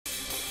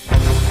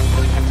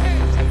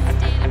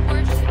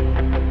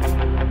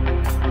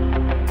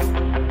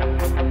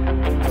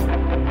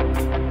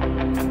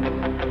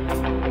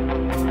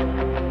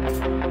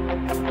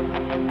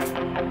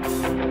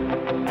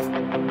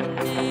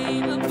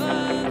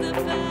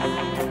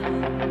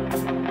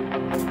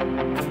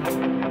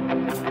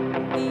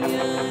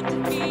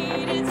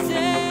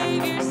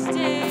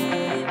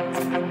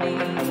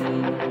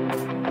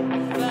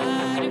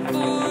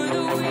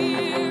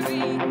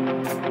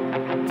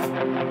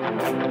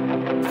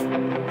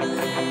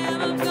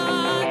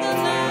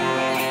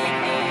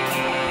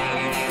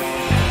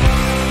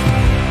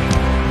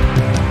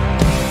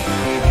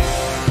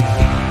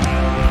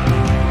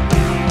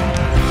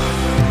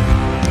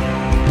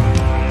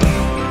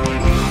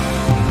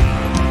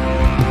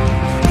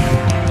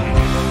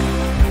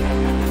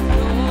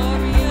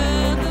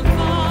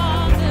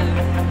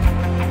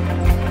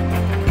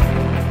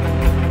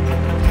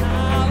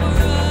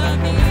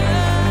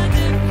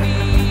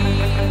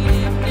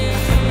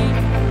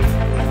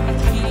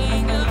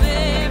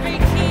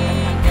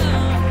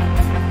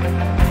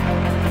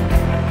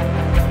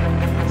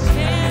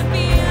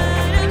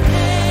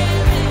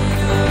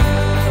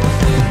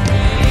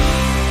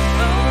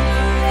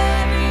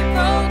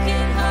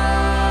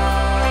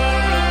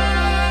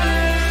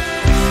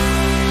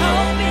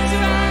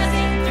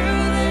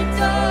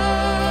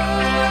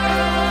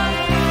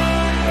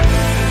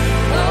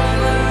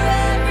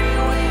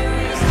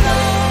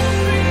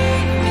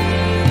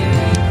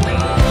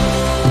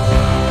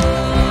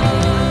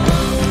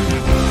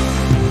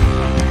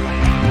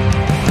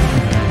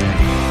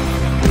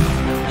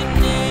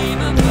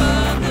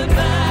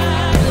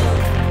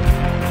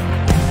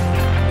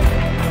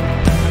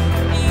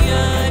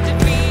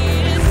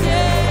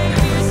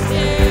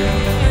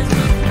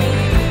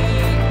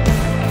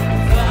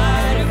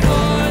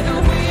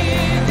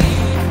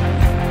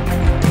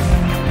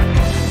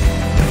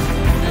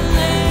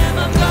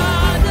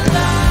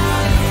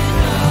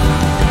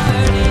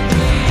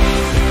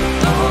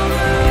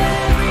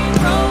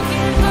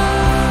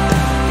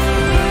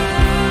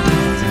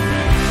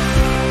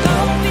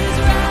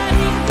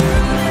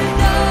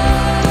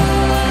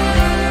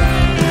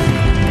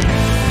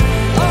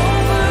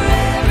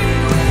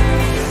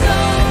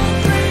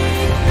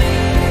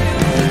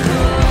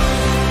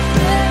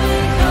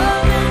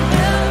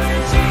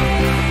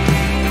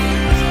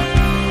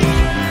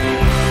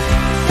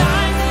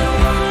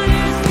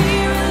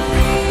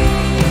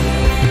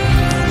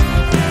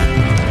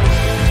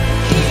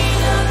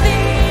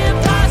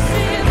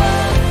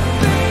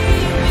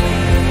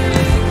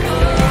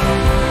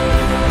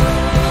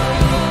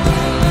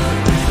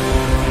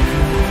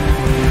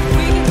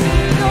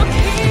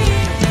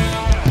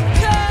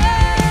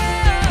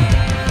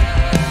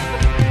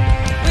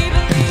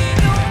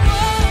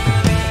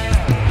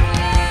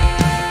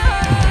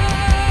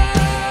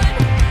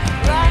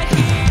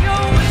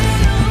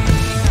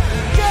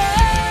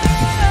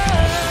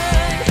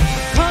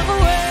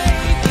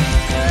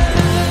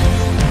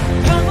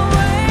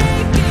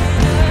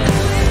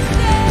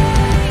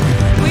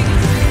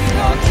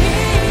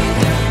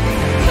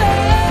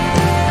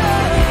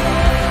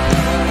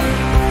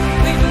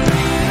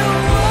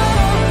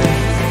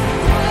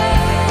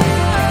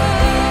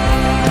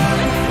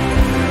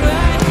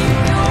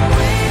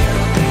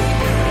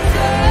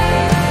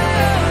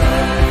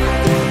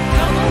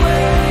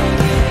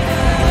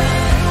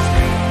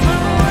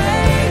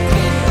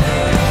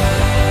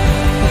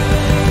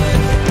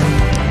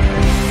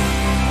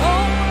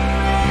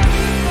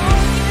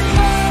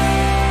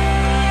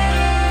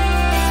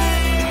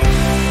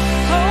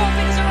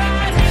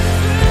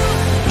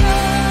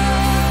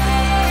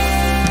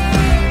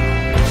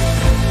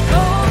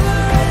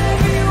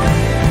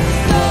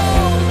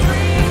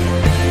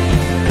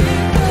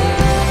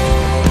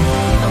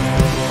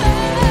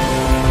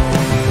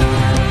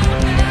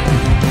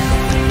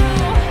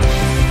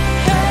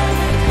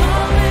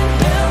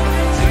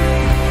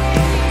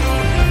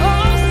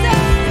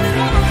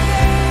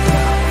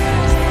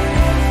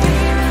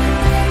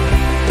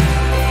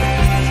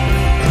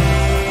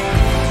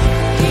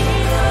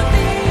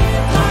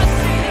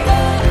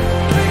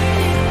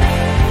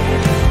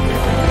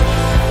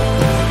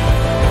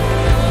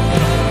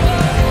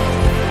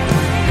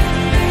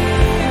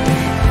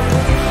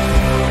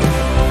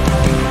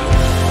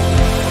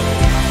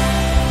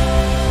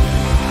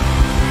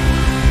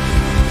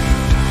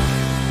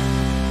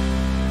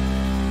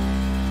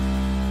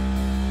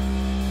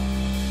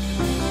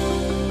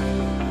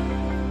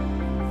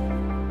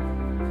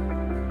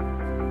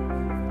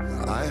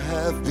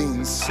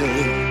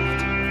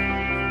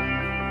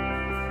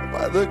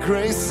By the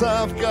grace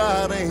of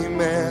God,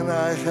 amen,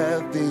 I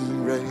have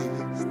been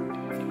raised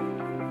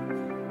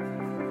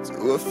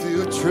to a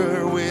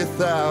future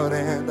without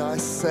end. I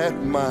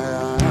set my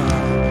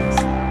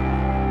eyes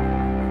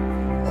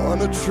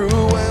on a true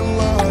and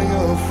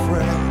loyal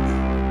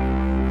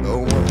friend, the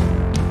one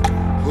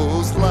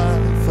whose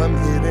life I'm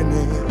hidden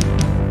in.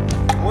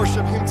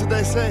 Worship him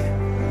today, say,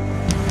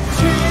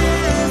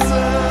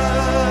 Jesus.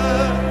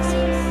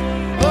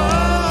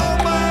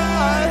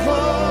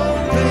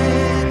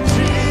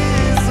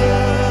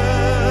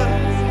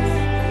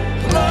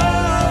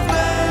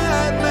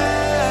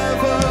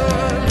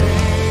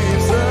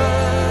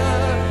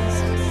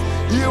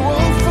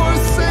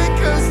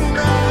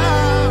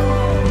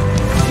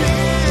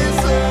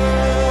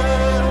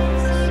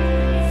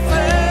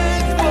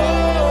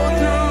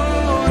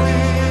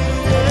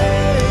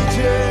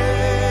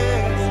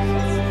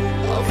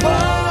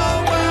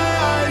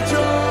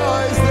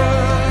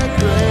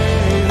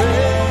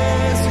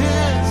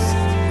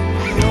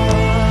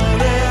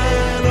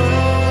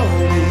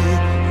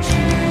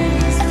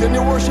 Can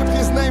you worship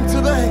his name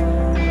today?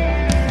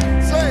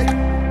 Say,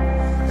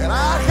 and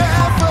I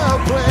have a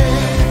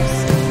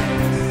place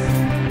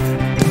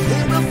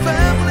in the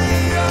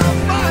family of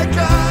my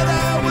God.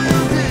 I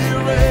will be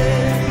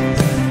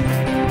raised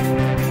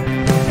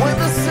when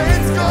the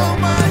saints go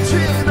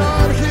marching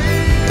on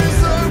his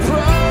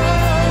surprise.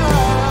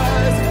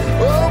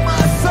 Oh,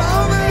 my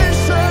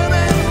salvation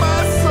and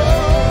my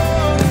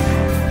soul,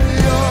 the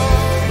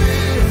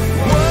only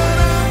one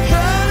I'm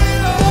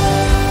counting on.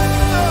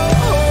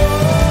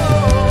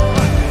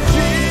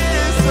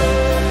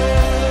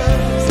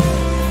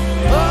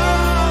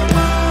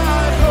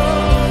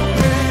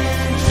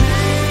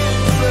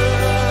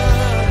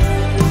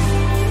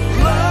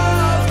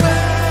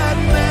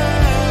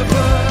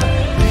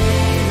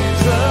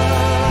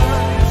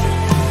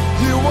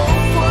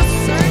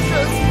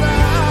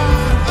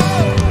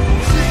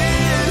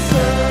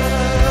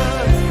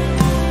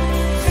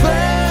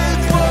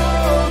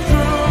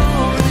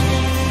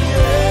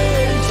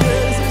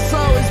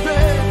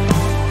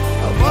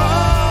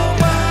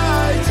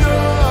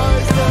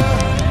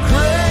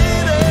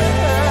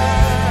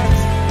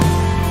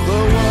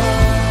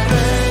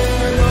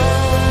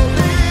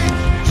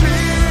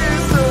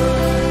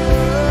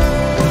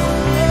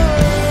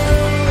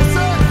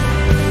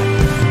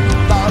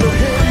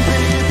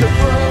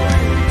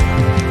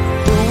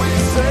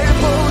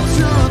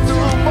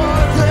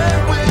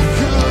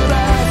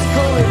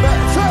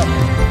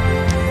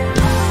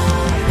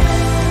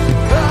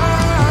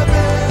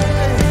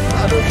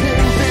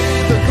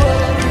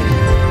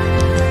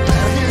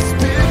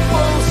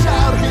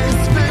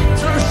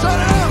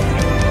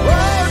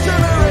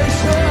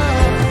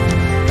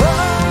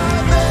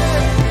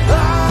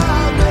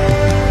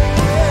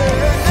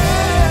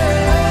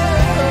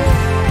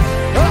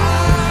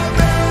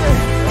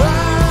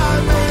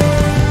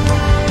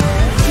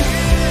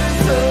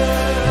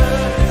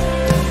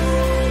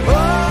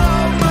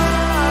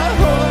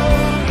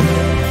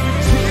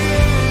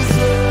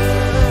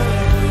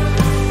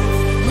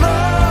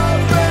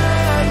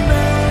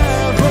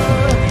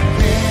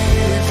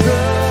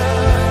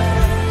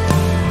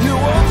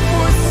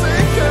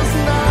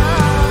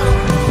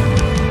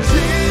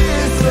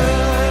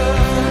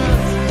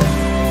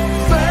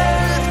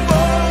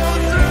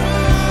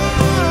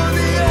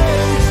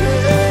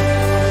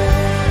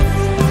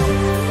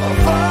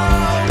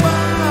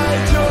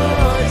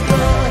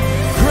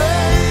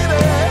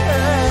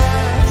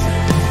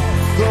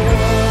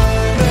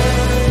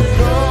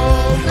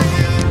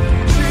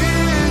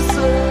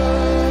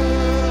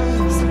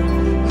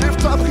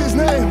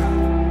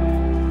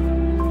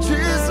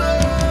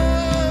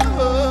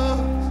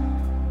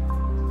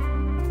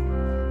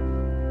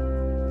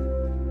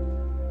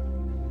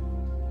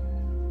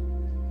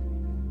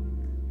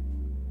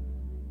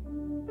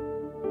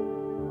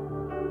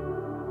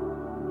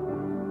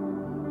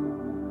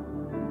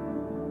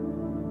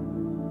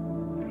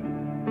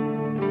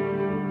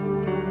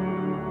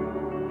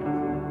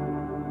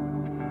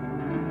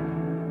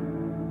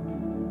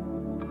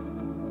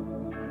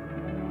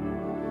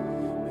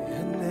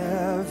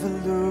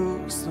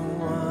 Lose the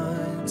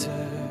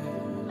wonder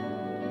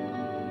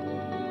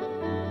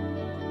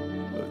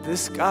of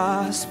this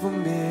gospel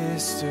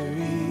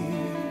mystery.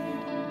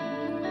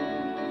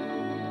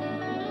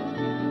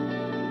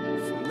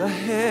 From the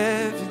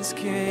heavens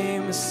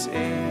came a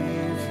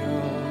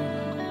Savior,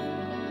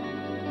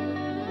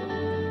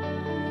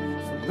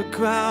 from the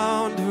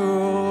ground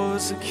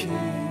arose a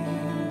King,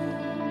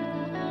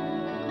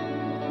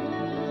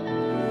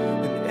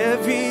 and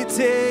every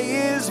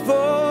day is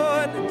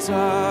born in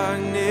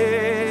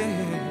darkness.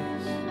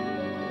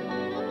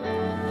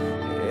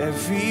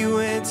 Every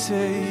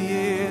winter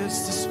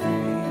years to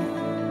spring.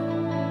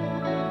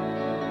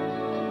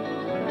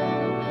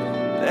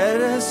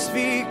 Let us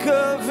speak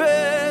of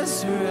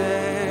resurrection,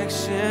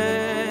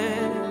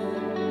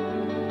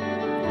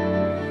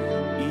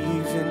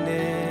 even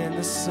in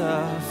the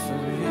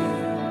suffering.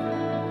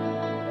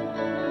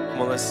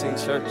 Come on, let's sing,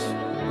 church.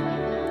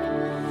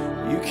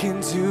 You can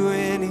do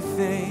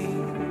anything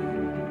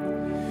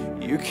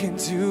can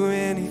do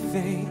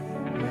anything.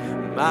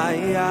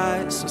 My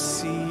eyes will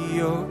see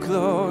your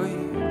glory.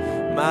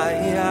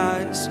 My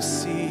eyes will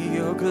see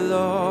your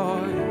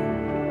glory.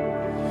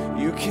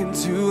 You can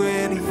do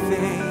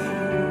anything.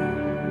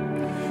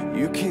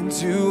 You can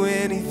do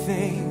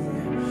anything.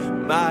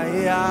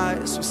 My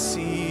eyes will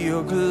see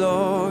your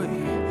glory.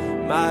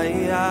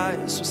 My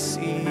eyes will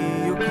see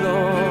your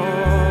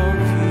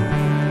glory.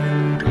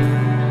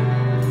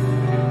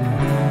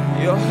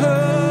 You're who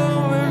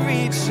we're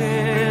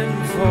reaching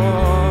for.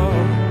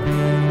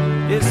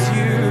 It's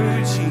you,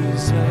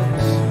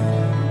 Jesus.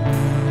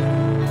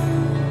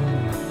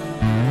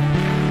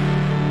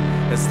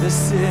 As the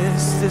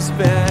sisters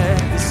beg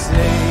the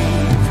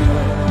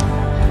Savior,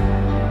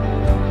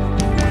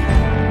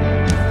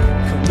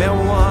 come at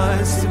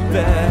once to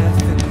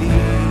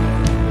Bethany.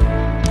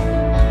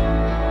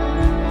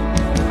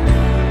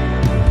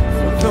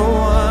 For the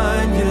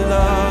one you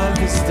love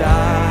is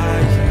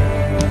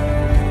dying,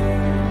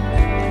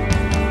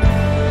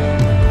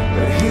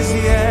 but his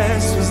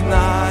yes was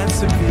not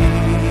to be.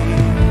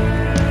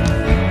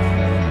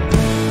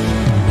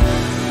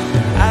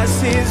 As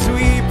his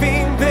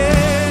weeping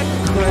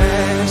begged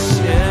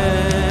question,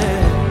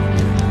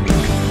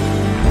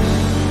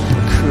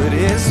 could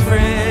his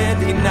friend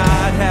he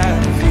not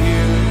have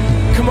you?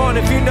 Come on,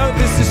 if you know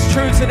this is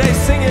true today,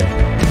 sing it.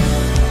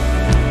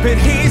 But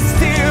he's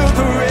still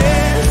the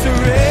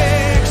resurrection.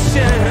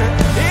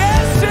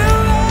 Yes, you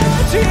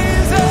are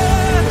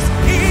Jesus.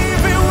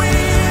 Even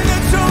when the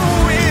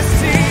tomb is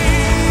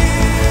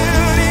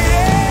sealed,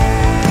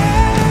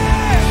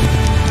 yeah.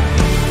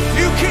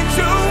 You can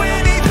do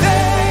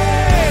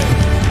anything.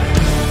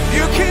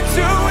 You can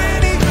do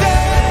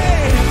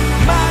anything.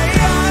 My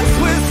eyes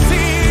will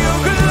see your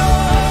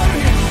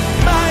glory.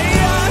 My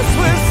eyes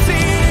will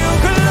see your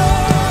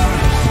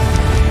glory.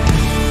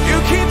 You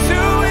can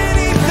do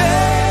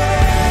anything.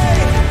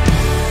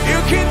 You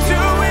can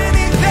do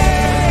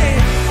anything.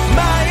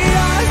 My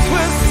eyes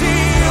will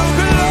see your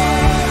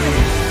glory.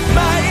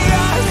 My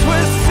eyes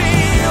will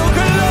see your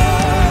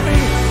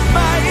glory.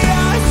 My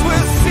eyes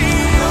will see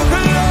your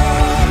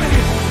glory.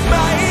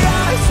 My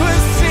eyes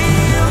will see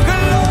your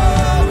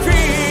glory.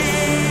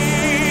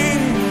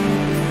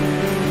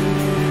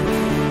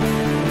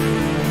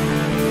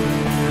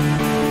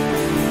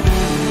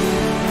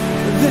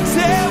 The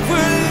dead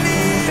will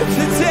live,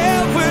 the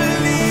dead will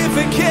live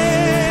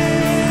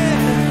again.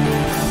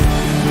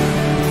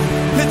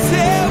 The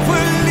dead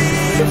will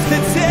live, the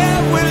dead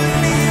will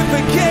live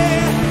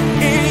again.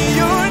 In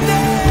your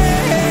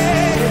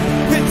name,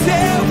 the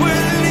dead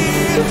will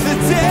live, the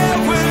dead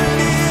will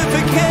live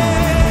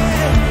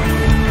again.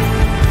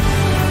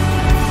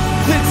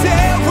 The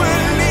dead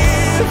will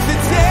live, the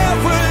dead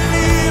will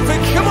live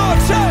again. Come on,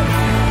 church.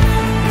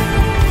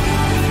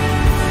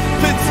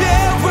 The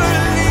dead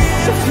will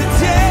live, the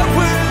dead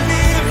will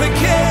live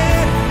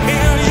again.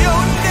 In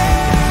your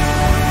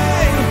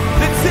name,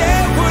 the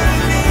dead will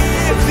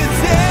live, the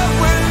dead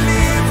will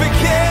live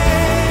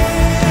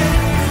again.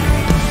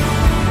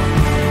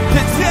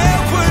 The dead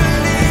will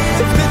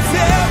live, the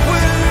dead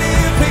will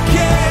live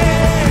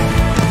again.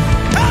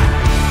 Ah!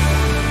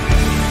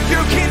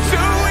 You can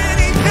do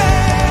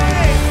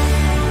anything.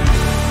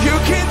 You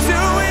can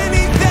do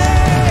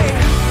anything.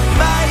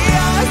 My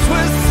eyes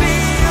will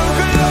see your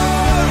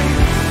glory.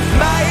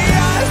 My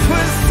eyes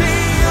will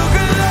see your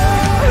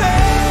glory.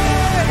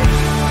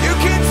 You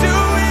can do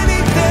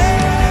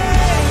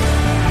anything.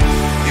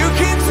 You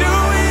can do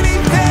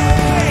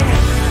anything.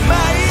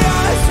 My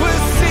eyes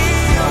will see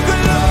your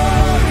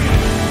glory.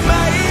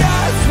 My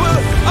eyes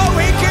will. Oh,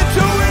 he can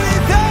do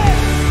anything.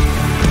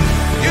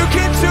 You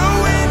can do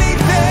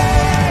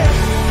anything.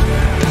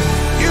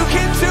 You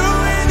can do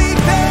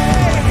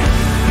anything.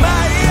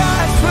 My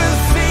eyes will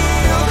see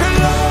your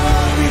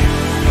glory.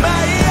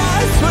 My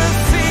eyes will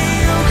see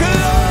your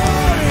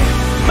glory.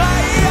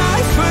 My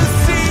eyes will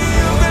see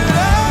your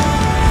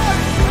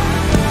glory.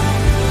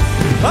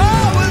 I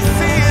will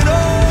see it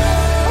all.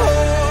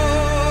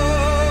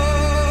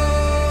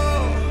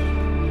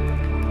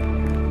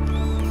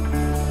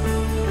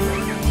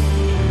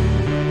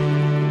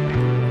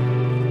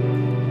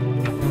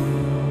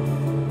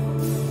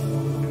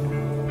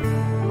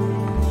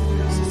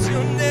 It's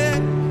your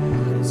name.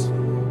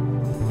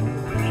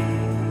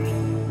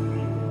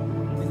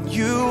 And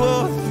you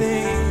all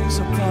things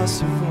are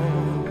possible.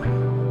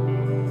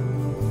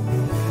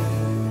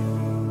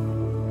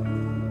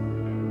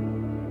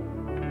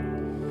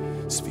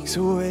 Speaks a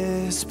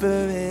whisper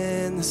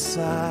in the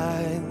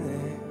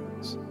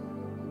silence.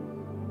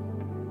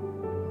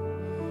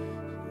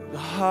 The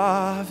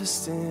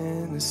harvest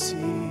in the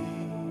sea.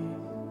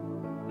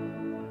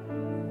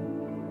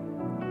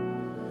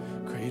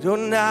 Cradle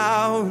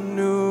now a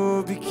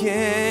new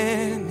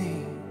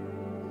beginning.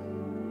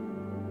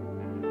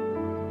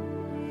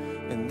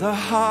 In the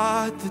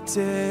heart that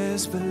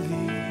dares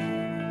believe.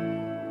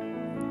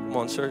 Come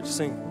on, church,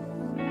 sing.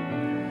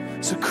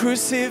 So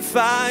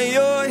crucify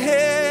your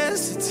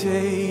hesitation.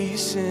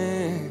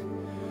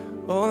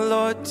 Oh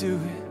Lord, do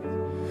it.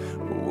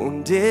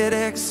 Wounded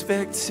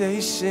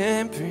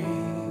expectation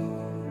bring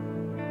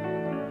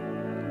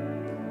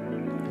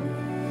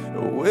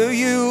Will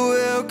you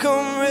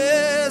welcome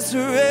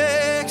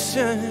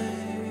resurrection?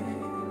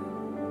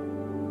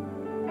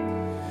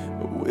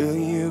 Will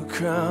you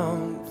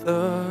crown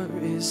the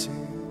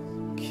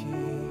risen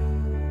King?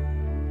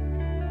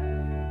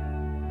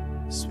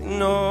 'Cause we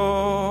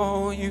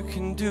know you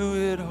can do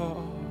it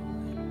all.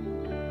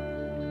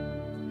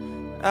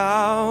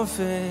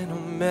 Alpha and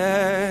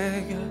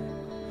Omega,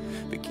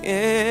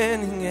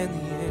 beginning and the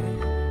end.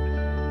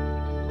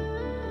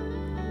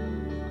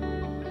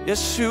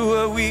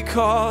 Yeshua, we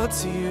call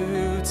to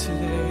you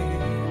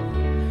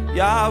today.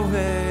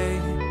 Yahweh,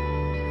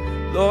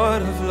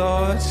 Lord of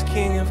Lords,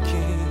 King of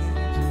Kings.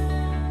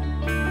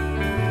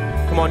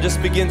 Come on,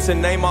 just begin to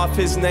name off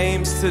his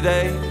names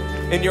today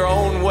in your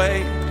own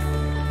way.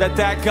 That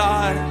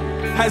God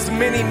has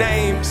many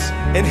names,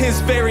 and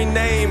his very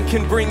name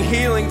can bring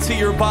healing to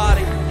your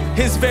body.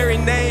 His very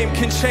name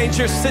can change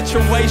your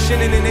situation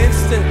in an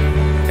instant.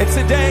 And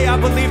today I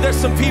believe there's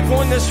some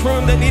people in this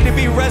room that need to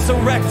be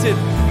resurrected.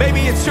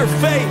 Maybe it's your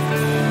faith.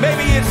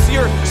 Maybe it's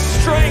your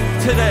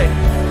strength today.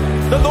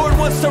 The Lord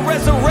wants to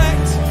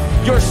resurrect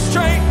your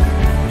strength,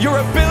 your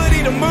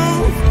ability to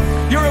move,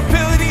 your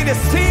ability to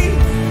see,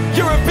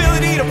 your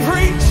ability to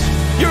preach,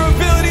 your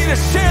ability to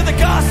share the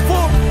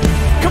gospel.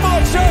 Come on,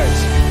 church.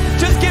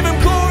 Just give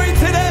him glory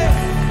today.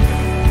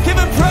 Give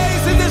him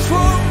praise in this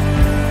room.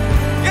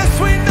 Yes,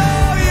 we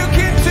know you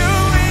can do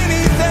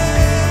anything.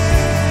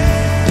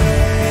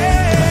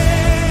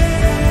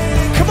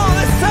 Come on,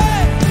 let's say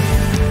it.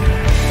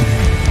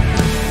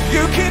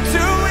 You can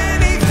do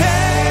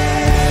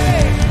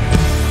anything.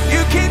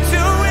 You can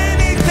do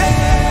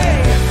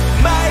anything.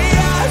 My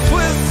eyes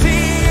will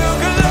see your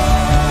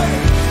glory.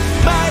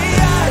 My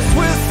eyes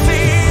will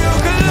see your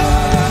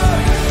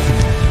glory.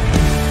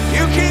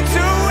 You can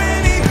do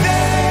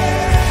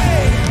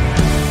anything.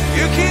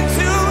 You can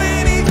do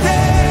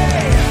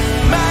anything.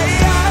 My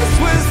eyes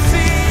will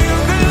see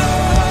your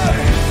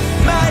glory.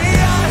 My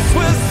eyes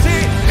will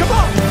see. Come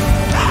on.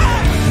 Ah!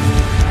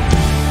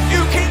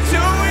 You can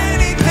do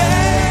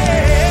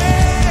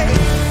anything.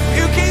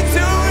 You can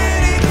do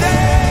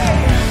anything.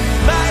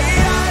 My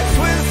eyes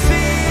will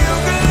see your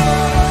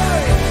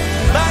glory.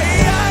 My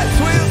eyes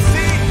will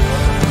see.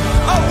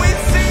 Oh, we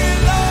see it,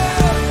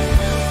 Lord.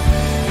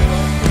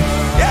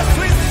 Yes,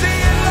 we see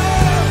it,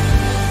 Lord.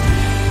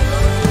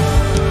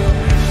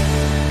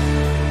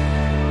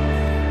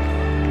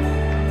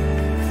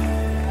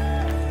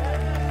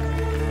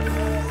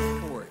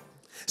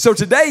 So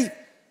today,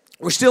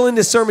 we're still in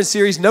this sermon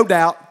series, no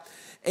doubt,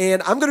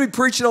 and I'm going to be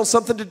preaching on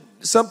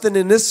something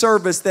in this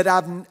service that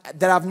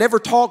I've never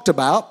talked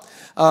about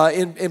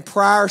in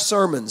prior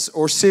sermons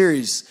or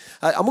series.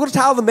 I'm going to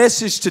title the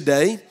message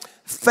today,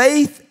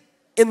 Faith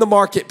in the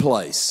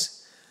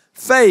Marketplace.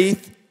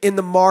 Faith in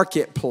the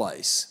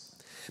Marketplace.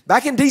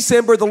 Back in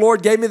December, the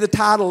Lord gave me the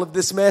title of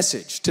this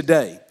message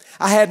today.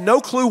 I had no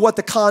clue what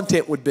the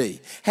content would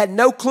be, had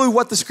no clue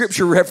what the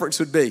scripture reference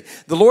would be.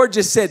 The Lord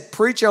just said,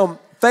 preach on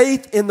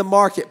faith in the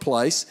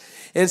marketplace.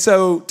 And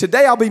so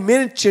today I'll be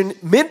mentioning.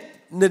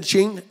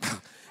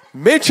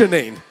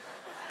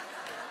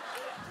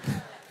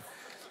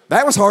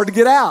 That was hard to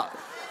get out.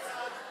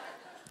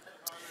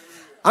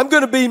 I'm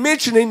going to be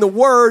mentioning the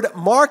word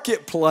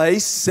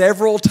marketplace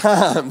several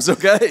times,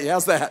 okay?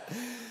 How's that?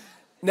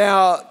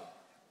 Now,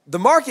 the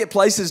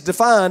marketplace is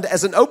defined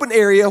as an open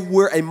area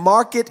where a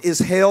market is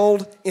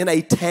held in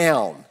a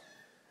town.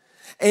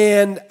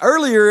 And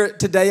earlier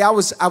today, I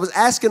was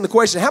asking the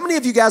question, how many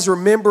of you guys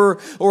remember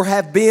or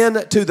have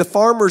been to the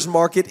farmer's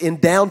market in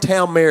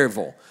downtown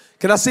Maryville?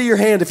 Can I see your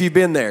hand if you've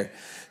been there?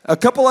 A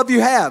couple of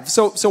you have.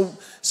 So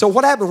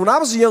what happened? When I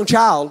was a young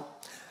child,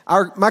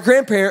 my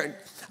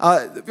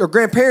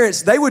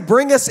grandparents, they would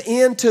bring us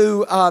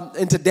into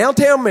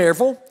downtown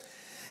Maryville,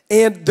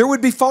 and there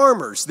would be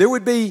farmers. There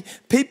would be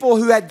people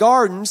who had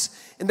gardens,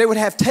 and they would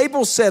have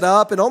tables set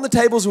up, and on the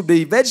tables would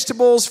be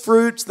vegetables,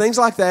 fruits, things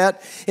like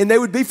that, and they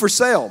would be for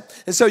sale.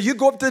 And so you'd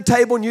go up to the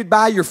table and you'd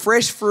buy your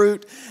fresh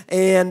fruit,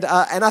 and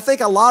I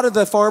think a lot of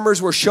the farmers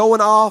were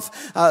showing off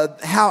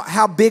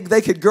how big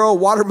they could grow a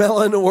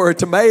watermelon or a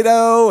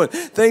tomato and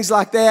things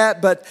like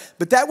that. But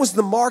that was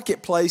the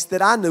marketplace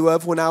that I knew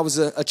of when I was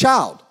a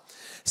child.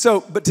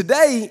 So, but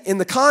today, in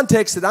the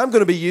context that I'm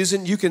going to be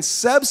using, you can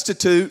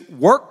substitute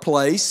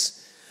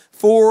workplace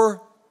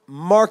for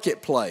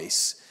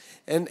marketplace.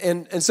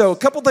 And so a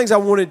couple things I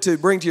wanted to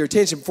bring to your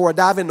attention before I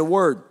dive into the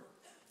word.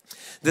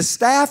 The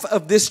staff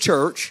of this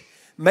church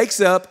makes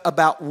up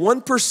about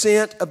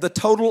 1% of the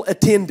total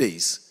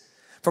attendees.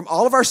 From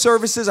all of our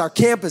services, our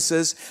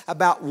campuses,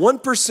 about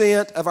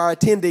 1% of our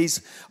attendees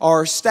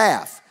are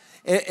staff.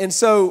 And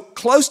so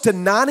close to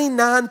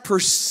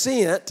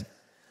 99%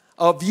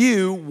 of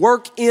you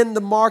work in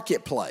the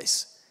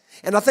marketplace.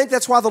 And I think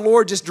that's why the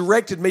Lord just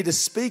directed me to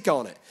speak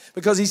on it.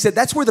 Because he said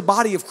that's where the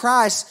body of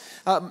Christ,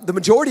 the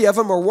majority of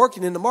them are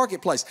working in the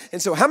marketplace.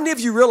 And so how many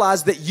of you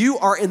realize that you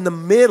are in the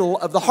middle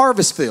of the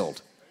harvest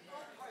field?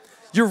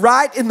 You're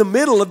right in the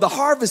middle of the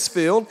harvest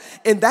field,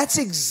 and that's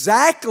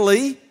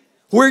exactly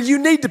where you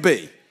need to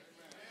be.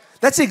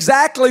 That's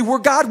exactly where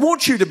God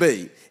wants you to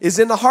be, is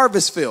in the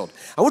harvest field.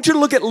 I want you to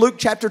look at Luke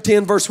chapter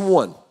 10, verse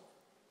 1.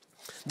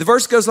 The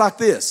verse goes like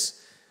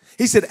this.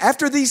 He said,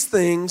 after these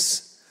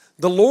things,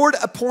 the Lord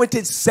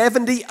appointed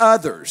 70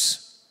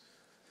 others.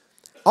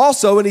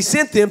 Also, and he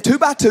sent them 2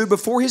 by 2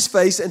 before his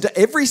face into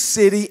every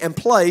city and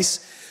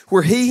place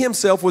where he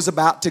himself was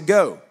about to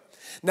go.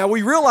 Now,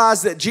 we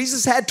realize that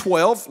Jesus had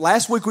 12.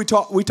 Last week we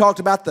talked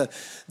about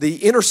the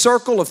inner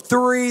circle of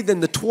 3, then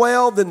the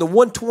 12, then the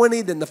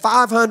 120, then the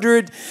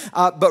 500.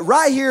 But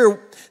right here,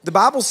 the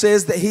Bible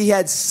says that he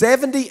had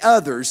 70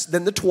 others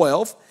than the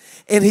 12,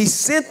 and he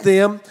sent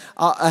them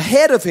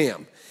ahead of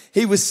him.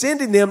 He was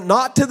sending them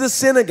not to the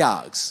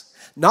synagogues,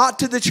 not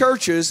to the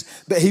churches,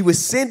 but he was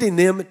sending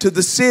them to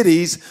the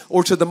cities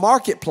or to the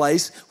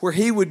marketplace where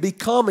he would be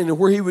coming and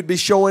where he would be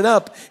showing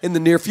up in the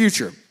near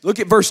future. Look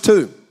at verse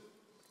 2.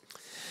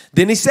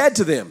 Then he said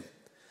to them,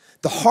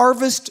 the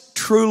harvest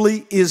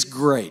truly is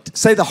great.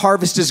 Say, the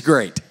harvest is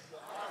great.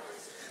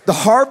 The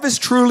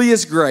harvest truly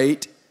is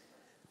great,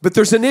 but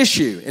there's an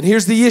issue, and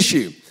here's the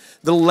issue.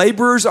 The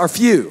laborers are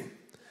few.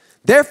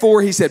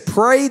 Therefore, he said,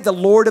 pray the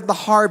Lord of the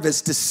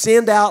harvest to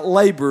send out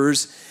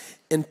laborers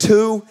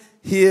into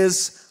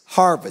his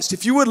harvest.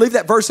 If you would leave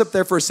that verse up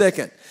there for a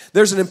second.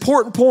 There's an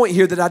important point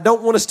here that I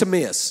don't want us to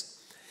miss,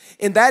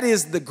 and that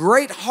is the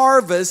great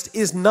harvest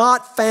is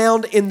not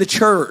found in the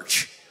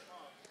church.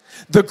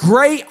 The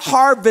great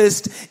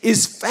harvest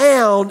is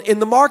found in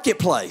the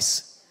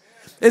marketplace.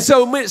 And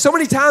so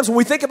many times when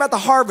we think about the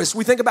harvest,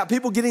 we think about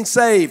people getting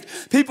saved,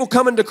 people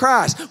coming to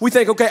Christ. We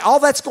think, okay, all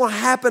that's going to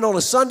happen on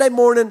a Sunday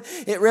morning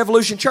at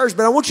Revolution Church.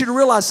 But I want you to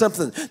realize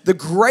something. The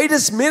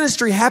greatest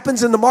ministry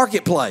happens in the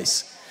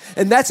marketplace.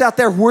 And that's out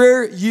there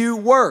where you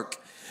work.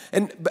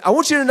 And I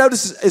want you to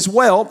notice as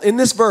well, in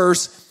this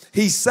verse,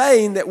 he's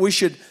saying that we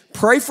should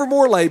pray for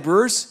more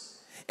laborers.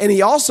 And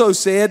he also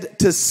said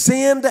to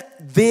send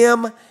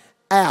them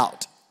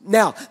out.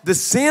 Now, the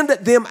send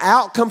them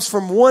out comes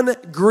from one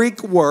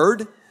Greek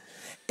word,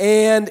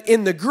 and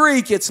in the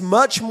Greek, it's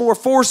much more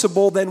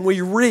forcible than we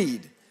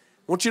read. I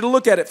want you to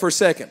look at it for a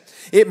second.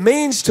 It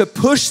means to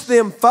push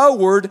them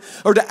forward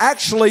or to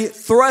actually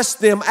thrust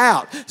them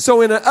out.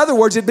 So in other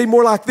words, it'd be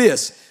more like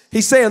this.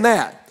 He's saying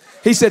that.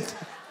 He said,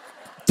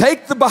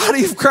 take the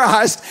body of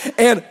Christ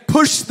and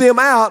push them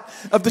out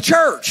of the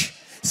church.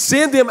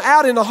 Send them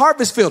out in the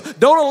harvest field.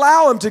 Don't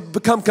allow them to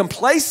become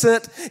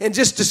complacent and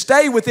just to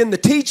stay within the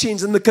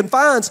teachings and the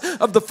confines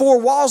of the 4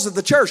 walls of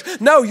the church.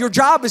 No, your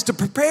job is to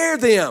prepare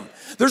them.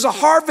 There's a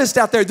harvest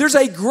out there. There's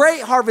a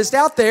great harvest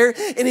out there,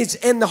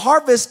 and the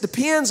harvest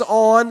depends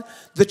on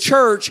the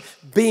church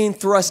being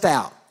thrust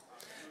out.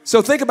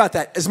 So think about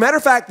that. As a matter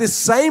of fact, this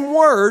same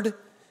word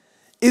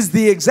is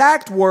the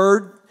exact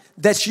word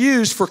that's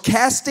used for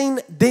casting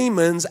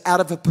demons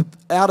out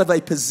of a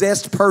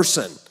possessed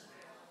person.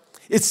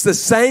 It's the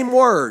same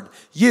word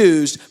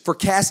used for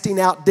casting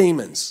out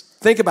demons.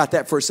 Think about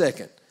that for a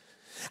second.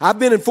 I've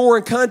been in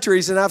foreign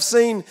countries and I've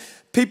seen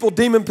people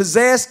demon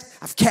possessed.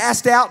 I've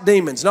cast out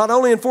demons, not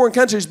only in foreign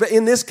countries, but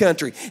in this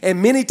country.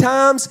 And many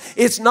times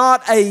it's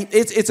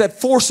a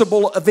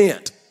forcible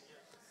event.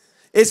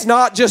 It's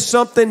not just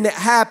something that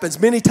happens.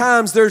 Many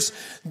times there's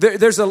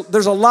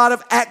a lot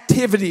of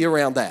activity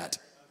around that.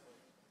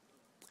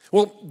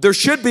 Well, there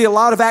should be a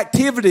lot of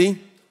activity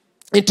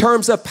in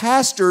terms of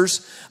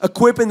pastors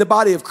equipping the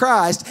body of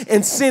Christ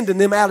and sending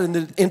them out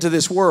into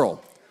this world.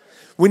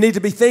 We need to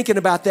be thinking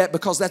about that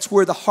because that's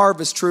where the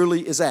harvest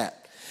truly is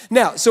at.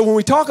 Now, so when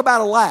we talk about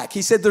a lack,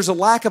 he said there's a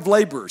lack of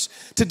laborers.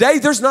 Today,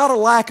 there's not a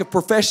lack of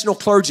professional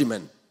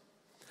clergymen.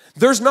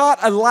 There's not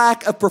a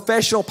lack of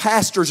professional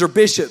pastors or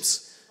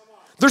bishops.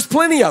 There's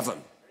plenty of them.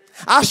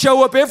 I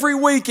show up every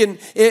week in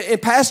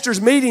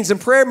pastors' meetings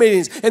and prayer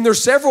meetings, and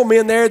there's several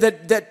men there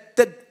that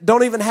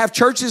don't even have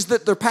churches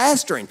that they're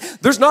pastoring.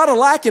 There's not a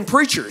lack in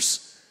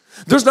preachers.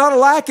 There's not a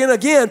lack in,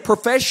 again,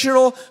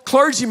 professional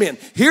clergymen.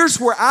 Here's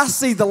where I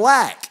see the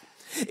lack.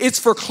 It's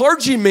for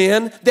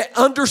clergymen that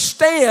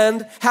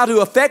understand how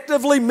to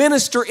effectively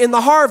minister in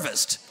the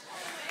harvest.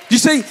 You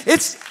see,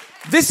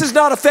 this is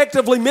not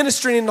effectively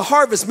ministering in the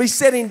harvest, me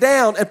sitting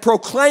down and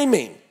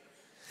proclaiming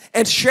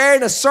and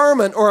sharing a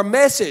sermon or a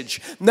message.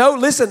 No,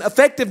 listen,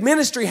 effective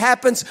ministry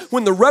happens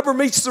when the rubber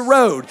meets the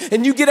road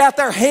and you get out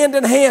there hand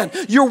in hand.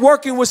 You're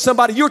working with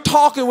somebody. You're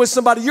talking with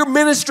somebody. You're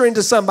ministering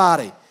to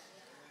somebody.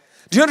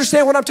 Do you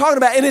understand what I'm talking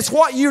about? And it's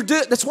what you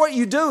do. That's what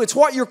you do. It's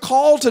what you're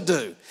called to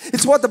do.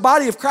 It's what the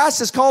body of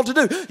Christ is called to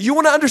do. You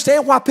want to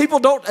understand why people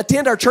don't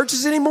attend our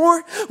churches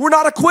anymore? We're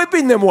not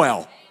equipping them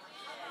well.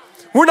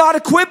 We're not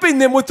equipping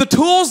them with the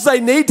tools they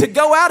need to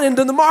go out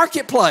into the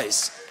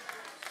marketplace.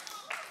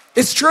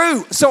 It's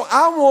true. So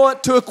I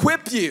want to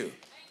equip you.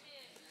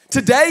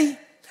 Today,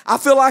 I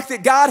feel like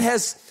that God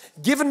has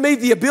given me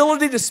the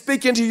ability to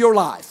speak into your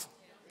life.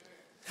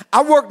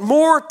 I worked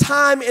more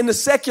time in the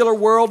secular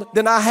world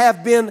than I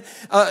have been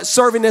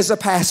serving as a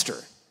pastor.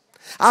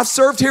 I've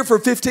served here for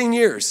 15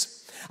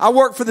 years. I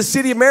worked for the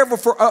city of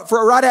Maryville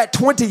for right at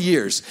 20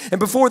 years. And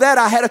before that,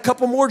 I had a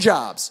couple more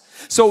jobs.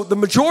 So the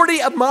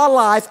majority of my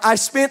life I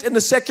spent in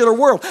the secular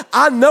world.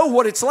 I know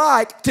what it's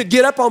like to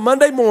get up on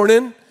Monday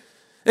morning,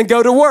 and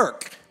go to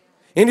work.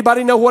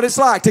 Anybody know what it's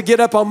like to get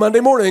up on Monday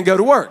morning and go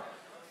to work?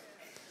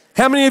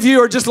 How many of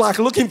you are just like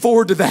looking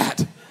forward to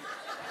that?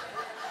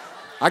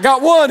 I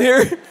got one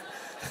here.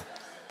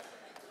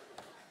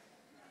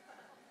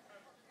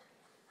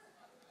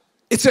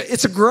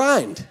 It's a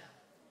grind.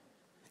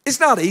 It's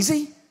not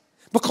easy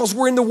because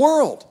we're in the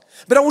world.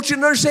 But I want you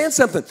to understand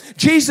something.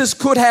 Jesus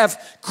could have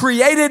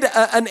created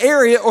an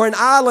area or an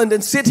island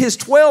and sent his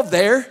 12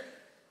 there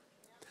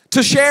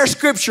to share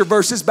scripture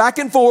verses back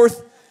and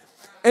forth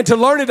and to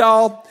learn it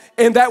all,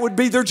 and that would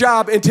be their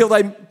job until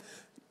they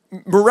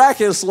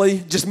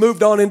miraculously just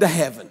moved on into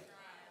heaven.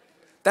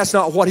 That's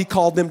not what he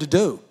called them to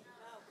do.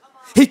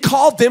 He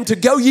called them to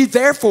go ye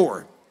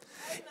therefore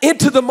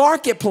into the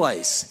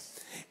marketplace,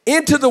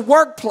 into the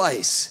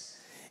workplace,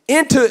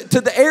 into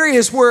the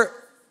areas where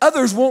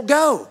others won't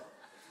go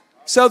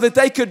so that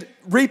they could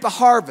reap a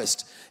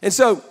harvest. And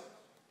so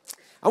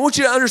I want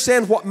you to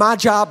understand what my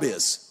job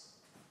is.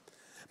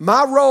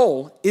 My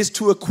role is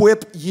to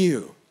equip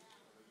you.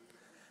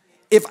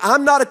 If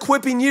I'm not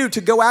equipping you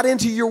to go out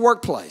into your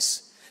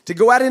workplace, to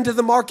go out into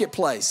the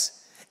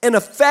marketplace and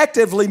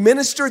effectively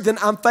minister, then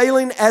I'm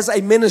failing as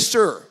a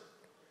minister.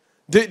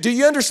 Do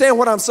you understand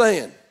what I'm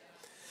saying?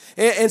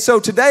 And so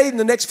today, in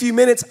the next few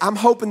minutes, I'm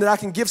hoping that I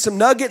can give some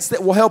nuggets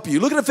that will help you.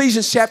 Look at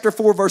Ephesians chapter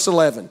 4, verse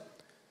 11.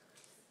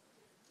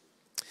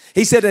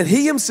 He said, and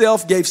he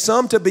himself gave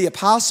some to be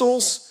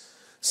apostles,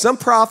 some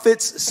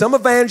prophets, some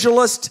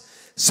evangelists,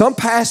 some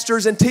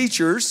pastors and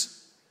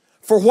teachers.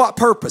 For what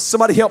purpose?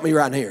 Somebody help me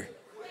right here.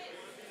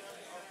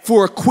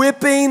 For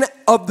equipping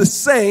of the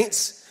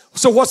saints.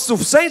 So what's the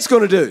saints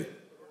going to do?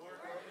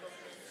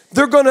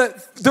 They're going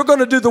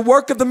to do the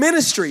work of the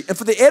ministry and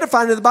for the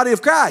edifying of the body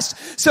of Christ.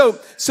 So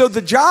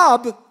the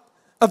job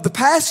of the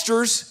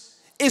pastors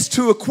is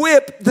to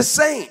equip the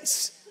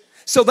saints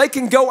so they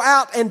can go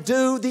out and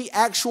do the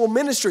actual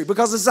ministry.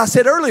 Because as I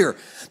said earlier,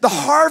 the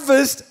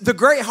harvest, the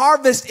great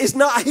harvest is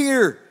not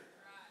here.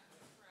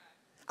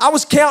 I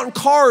was counting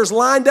cars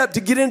lined up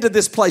to get into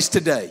this place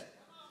today.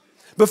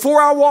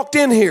 Before I walked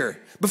in here,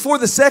 before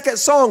the second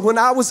song, when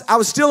I was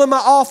still in my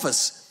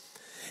office,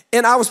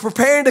 and I was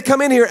preparing to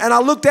come in here, and I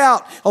looked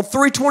out on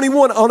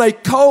 321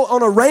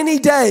 on a rainy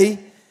day,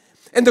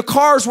 and the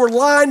cars were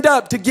lined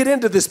up to get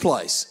into this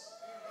place.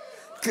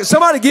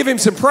 Somebody give him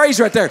some praise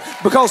right there,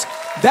 because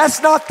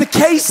that's not the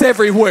case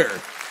everywhere.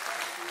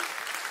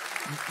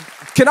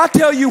 Can I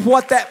tell you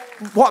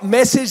what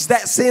message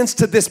that sends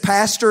to this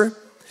pastor?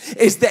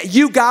 Is that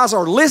you guys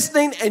are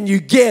listening and you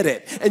get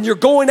it, and you're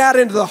going out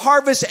into the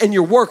harvest and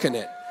you're working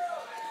it.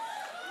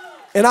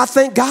 And I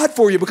thank God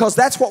for you, because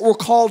that's what we're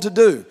called to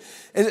do.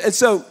 And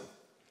so,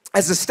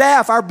 as a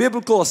staff, our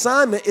biblical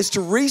assignment is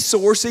to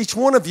resource each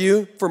one of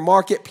you for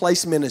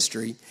marketplace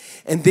ministry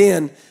and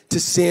then to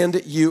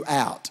send you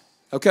out,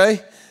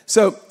 okay?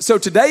 So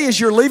today as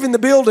you're leaving the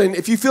building,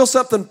 if you feel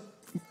something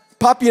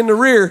pop you in the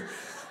rear,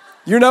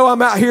 you know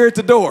I'm out here at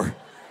the door.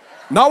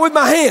 Not with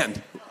my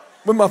hand,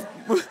 with my...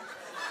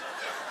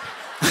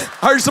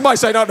 I heard somebody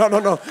say,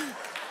 no.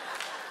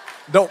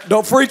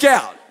 Don't freak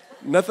out.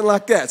 Nothing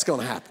like that's going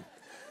to happen.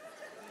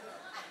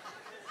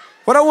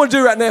 What I want to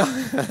do right now,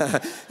 you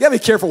got to be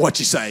careful what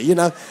you say, you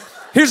know.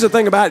 Here's the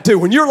thing about it, too.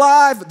 When you're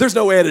live, there's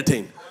no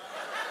editing.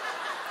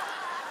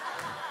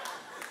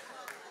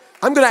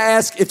 I'm going to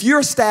ask, if you're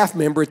a staff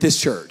member at this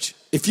church,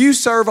 if you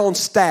serve on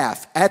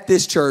staff at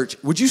this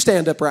church, would you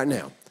stand up right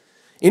now?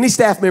 Any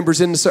staff members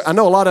in the, I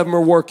know a lot of them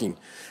are working.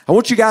 I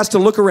want you guys to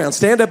look around.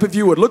 Stand up if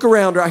you would. Look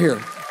around right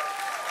here.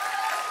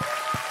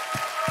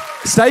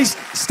 Stay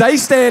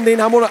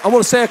standing. I want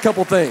to say a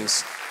couple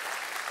things.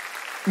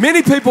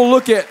 Many people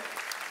look at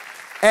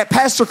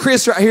Pastor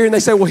Chris right here and they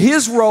say, well,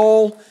 his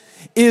role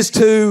is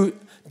to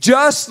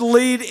just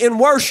lead in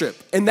worship.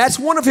 And that's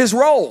one of his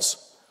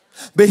roles.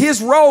 But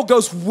his role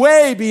goes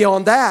way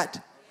beyond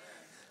that.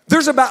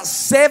 There's about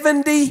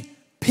 70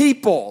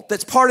 people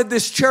that's part of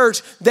this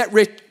church that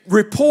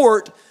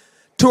report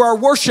to our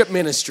worship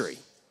ministry.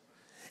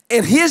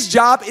 And his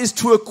job is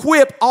to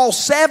equip all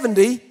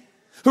 70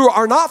 who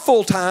are not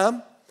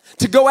full-time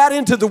to go out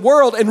into the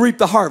world and reap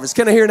the harvest.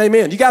 Can I hear an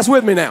amen? You guys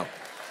with me now?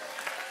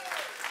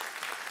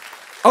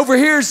 Over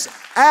here's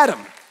Adam.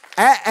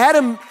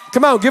 Adam,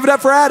 come on, give it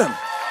up for Adam.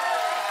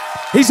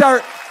 He's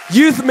our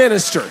youth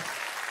minister.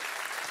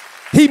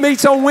 He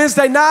meets on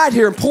Wednesday night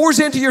here and pours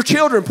into your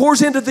children,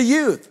 pours into the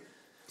youth.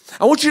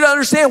 I want you to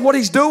understand what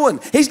he's doing.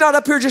 He's not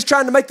up here just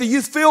trying to make the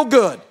youth feel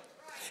good.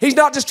 He's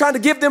not just trying to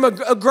give them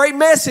a great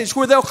message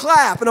where they'll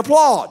clap and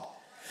applaud.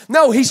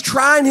 No, he's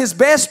trying his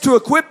best to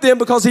equip them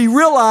because he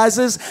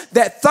realizes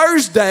that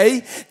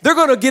Thursday they're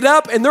going to get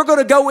up and they're going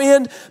to go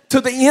in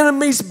to the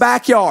enemy's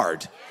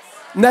backyard.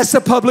 And that's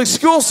the public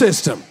school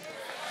system.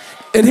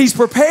 And he's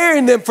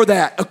preparing them for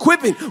that,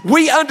 equipping.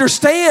 We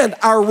understand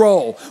our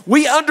role.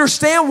 We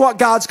understand what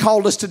God's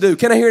called us to do.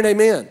 Can I hear an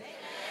amen?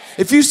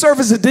 If you serve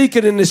as a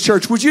deacon in this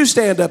church, would you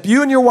stand up?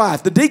 You and your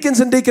wife, the deacons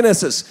and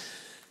deaconesses,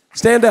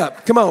 stand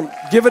up. Come on,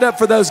 give it up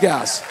for those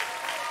guys.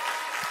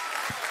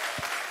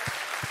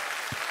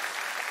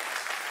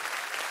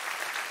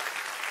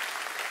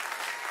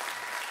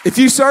 If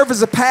you serve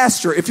as a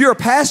pastor, if you're a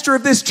pastor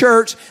of this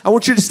church, I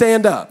want you to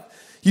stand up.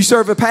 You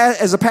serve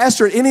as a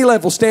pastor at any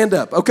level, stand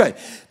up. Okay,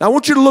 now I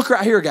want you to look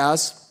right here,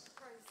 guys.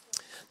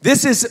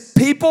 This is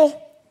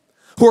people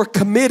who are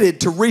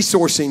committed to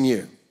resourcing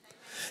you,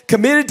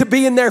 committed to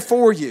being there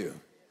for you.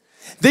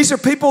 These are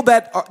people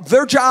that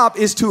their job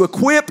is to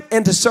equip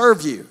and to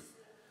serve you.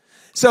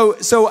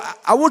 So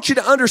I want you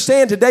to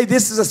understand today,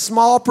 this is a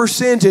small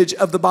percentage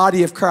of the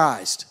body of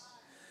Christ.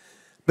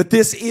 But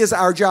this is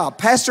our job.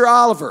 Pastor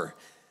Oliver,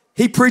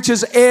 he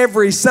preaches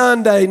every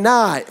Sunday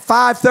night,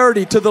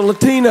 5:30 to the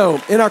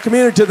Latino in our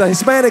community, to the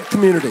Hispanic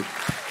community.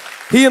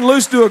 He and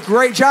Luce do a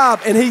great job.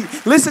 And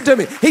listen to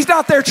me, he's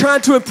not there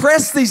trying to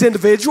impress these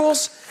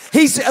individuals.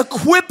 He's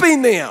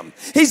equipping them.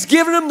 He's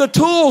giving them the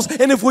tools.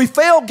 And if we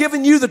fail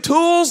giving you the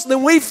tools,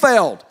 then we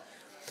failed.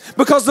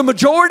 Because the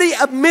majority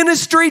of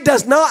ministry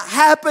does not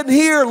happen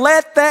here.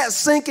 Let that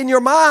sink in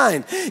your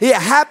mind. It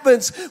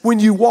happens when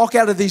you walk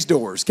out of these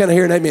doors. Can I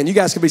hear an amen? You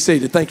guys can be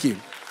seated. Thank you.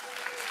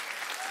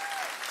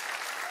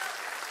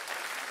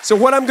 So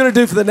what I'm going to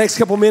do for the next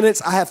couple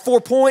minutes, I have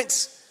 4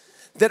 points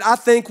that I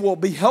think will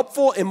be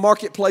helpful in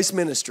marketplace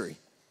ministry.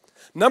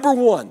 Number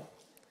 1,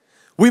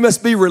 we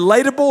must be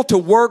relatable to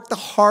work the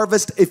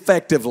harvest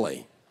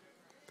effectively.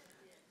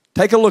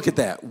 Take a look at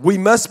that. We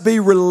must be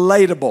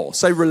relatable.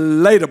 Say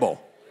relatable.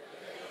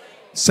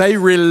 Say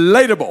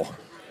relatable.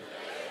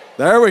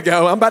 There we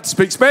go. I'm about to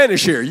speak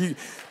Spanish here. You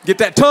get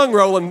that tongue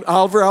rolling,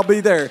 Oliver, I'll be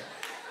there.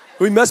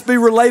 We must be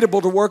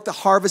relatable to work the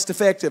harvest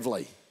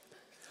effectively.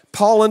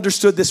 Paul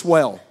understood this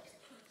well.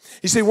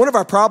 You see, one of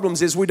our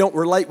problems is we don't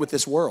relate with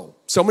this world.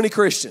 So many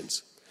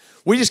Christians,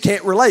 we just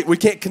can't relate. We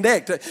can't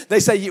connect. They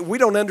say, we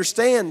don't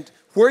understand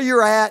where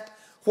you're at,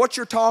 what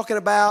you're talking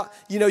about.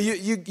 You know,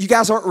 you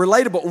guys aren't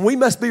relatable. And we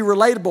must be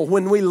relatable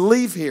when we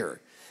leave here,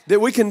 that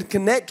we can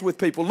connect with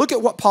people. Look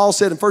at what Paul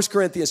said in 1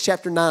 Corinthians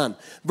chapter 9,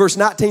 verse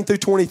 19 through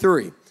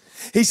 23.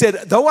 He said,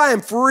 though I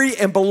am free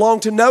and belong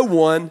to no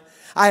one,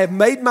 I have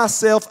made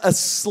myself a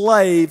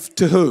slave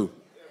to who?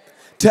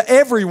 To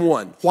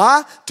everyone.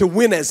 Why? To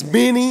win as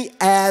many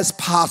as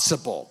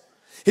possible.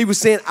 He was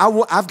saying,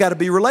 I've got to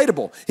be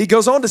relatable. He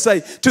goes on to say,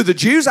 to the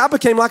Jews, I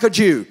became like a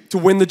Jew to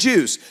win the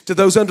Jews. To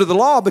those under the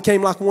law, I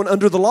became like one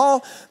under the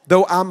law,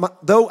 though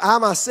I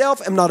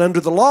myself am not under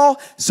the law,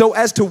 so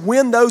as to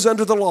win those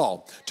under the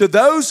law. To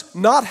those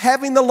not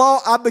having the law,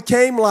 I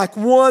became like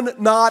one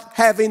not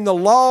having the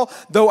law,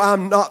 though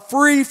I'm not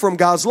free from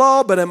God's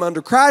law, but I'm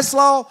under Christ's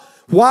law.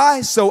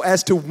 Why? So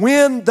as to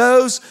win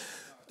those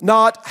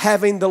not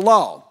having the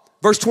law.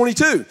 Verse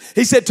 22,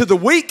 he said, to the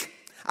weak,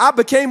 I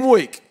became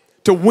weak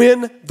to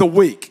win the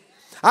weak.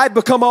 I had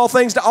become all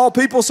things to all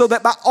people so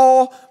that by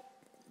all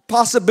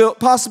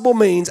possible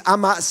means I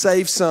might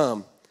save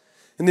some.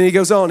 And then he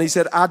goes on, he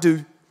said, I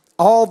do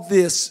all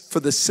this for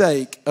the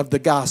sake of the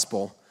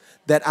gospel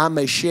that I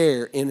may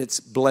share in its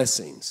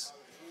blessings.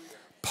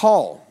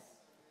 Paul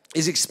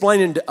is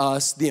explaining to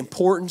us the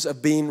importance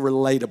of being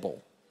relatable.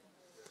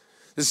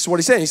 This is what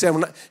he's saying.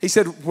 He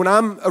said, when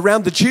I'm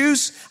around the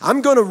Jews,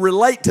 I'm going to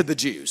relate to the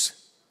Jews.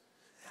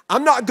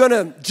 I'm not going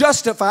to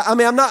justify, I'm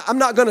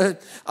not going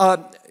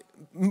to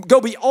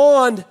go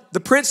beyond the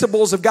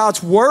principles of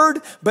God's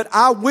word, but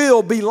I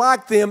will be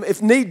like them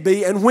if need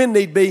be and when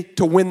need be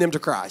to win them to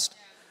Christ.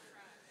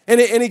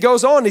 And he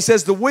goes on, he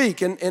says the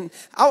weak, and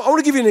I want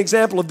to give you an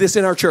example of this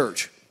in our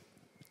church.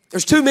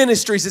 There's 2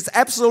 ministries that's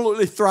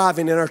absolutely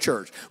thriving in our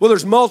church. Well,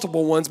 there's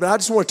multiple ones, but I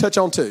just want to touch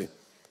on 2.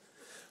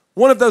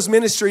 One of those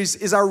ministries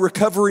is our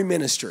recovery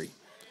ministry.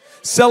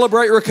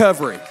 Celebrate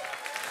Recovery.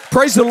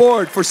 Praise the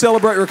Lord for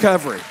Celebrate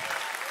Recovery.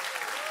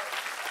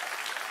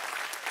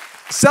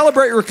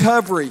 Celebrate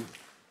Recovery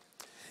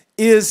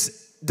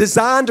is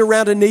designed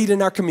around a need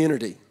in our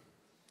community.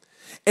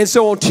 And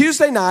so on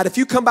Tuesday night, if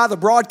you come by the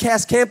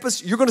broadcast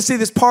campus, you're going to see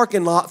this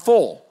parking lot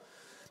full.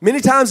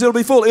 Many times it'll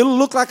be full. It'll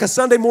look like a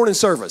Sunday morning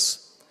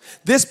service.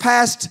 This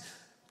past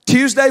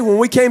Tuesday when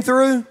we came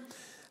through,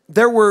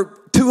 there were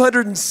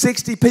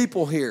 260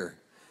 people here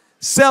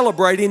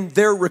celebrating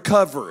their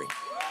recovery.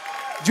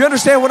 Do you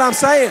understand what I'm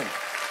saying?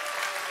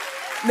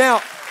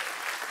 Now,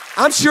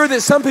 I'm sure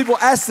that some people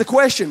ask the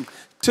question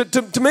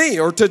to me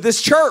or to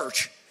this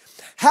church,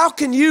 how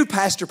can you,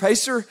 Pastor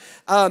Pacer,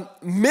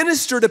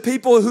 minister to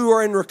people who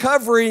are in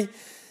recovery?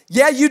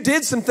 Yeah, you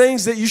did some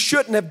things that you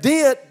shouldn't have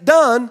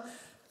done,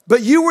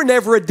 but you were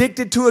never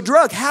addicted to a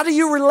drug. How do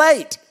you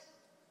relate?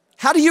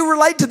 How do you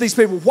relate to these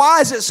people?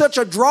 Why is it such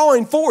a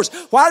drawing force?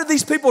 Why are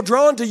these people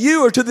drawn to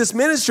you or to this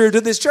ministry or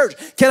to this church?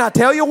 Can I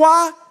tell you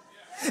why?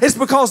 It's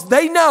because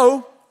they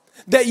know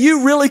that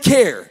you really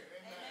care.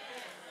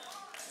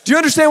 Do you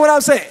understand what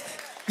I'm saying?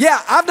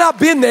 Yeah, I've not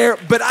been there,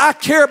 but I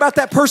care about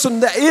that person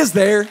that is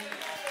there.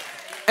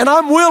 And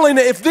I'm willing,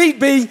 if need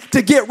be,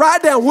 to get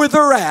right down where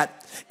they're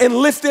at and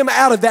lift them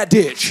out of that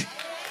ditch.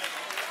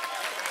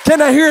 Can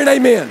I hear an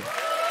amen?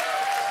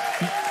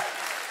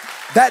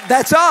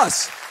 That's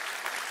us.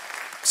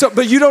 So,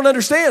 but you don't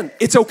understand.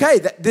 It's okay.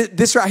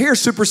 This right here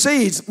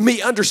supersedes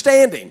me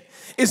understanding.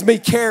 Is me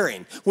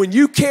caring. When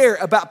you care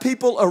about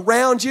people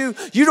around you,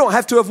 you didn't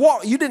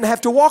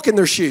have to walk in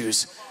their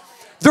shoes.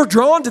 They're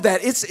drawn to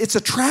that. It's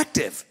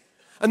attractive.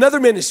 Another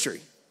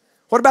ministry.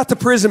 What about the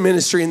prison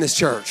ministry in this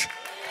church?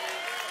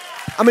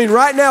 I mean,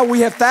 right now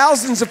we have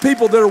thousands of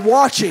people that are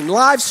watching,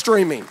 live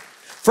streaming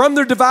from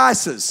their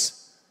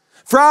devices.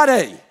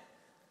 Friday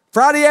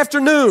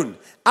afternoon,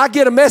 I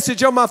get a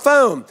message on my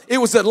phone. It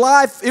was a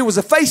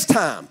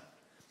FaceTime.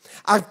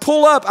 I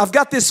pull up, I've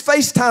got this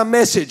FaceTime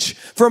message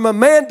from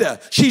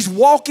Amanda. She's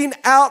walking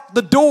out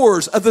the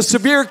doors of the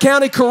Sevier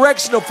County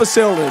Correctional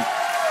Facility.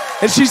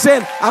 And she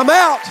said, I'm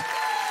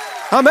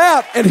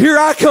out, and here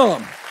I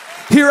come.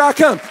 Here I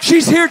come.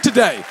 She's here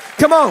today.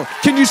 Come on,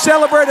 can you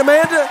celebrate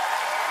Amanda?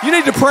 You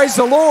need to praise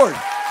the Lord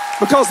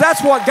because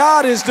that's what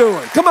God is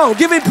doing. Come on,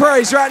 give him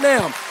praise right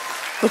now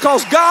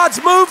because God's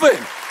moving.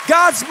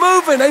 God's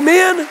moving,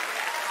 amen?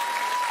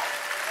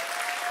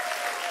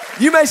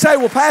 You may say,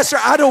 well, Pastor,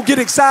 I don't get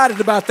excited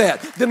about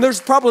that. Then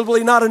there's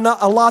probably not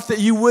a lot that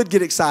you would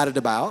get excited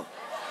about.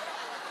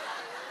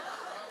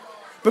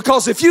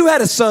 Because if you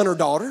had a son or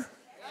daughter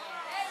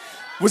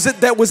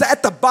that was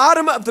at the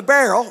bottom of the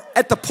barrel,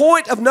 at the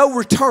point of no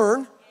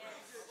return,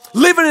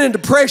 living in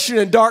depression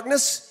and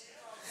darkness,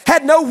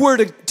 had nowhere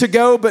to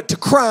go but to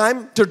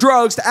crime, to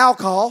drugs, to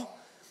alcohol,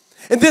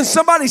 and then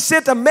somebody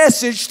sent a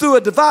message through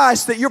a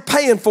device that you're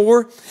paying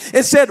for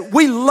and said,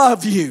 we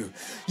love you.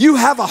 You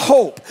have a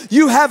hope.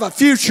 You have a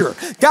future.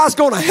 God's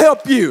going to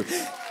help you.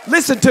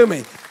 Listen to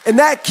me. And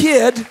that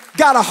kid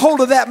got a hold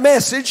of that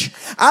message.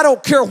 I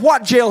don't care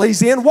what jail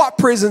he's in, what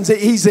prisons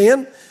he's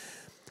in.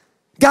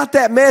 Got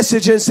that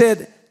message and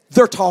said,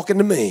 they're talking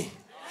to me.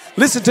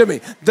 Listen to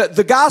me.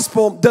 The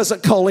gospel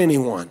doesn't call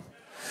anyone.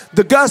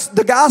 The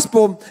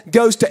gospel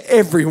goes to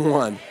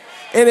everyone.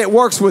 And it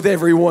works with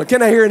everyone.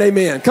 Can I hear an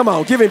amen? Come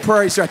on, give him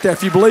praise right there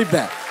if you believe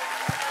that.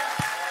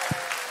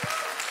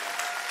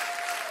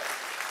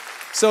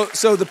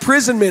 So the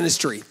prison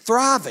ministry,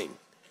 thriving.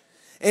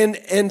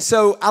 And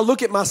so I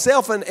look at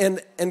myself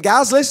and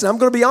guys, listen, I'm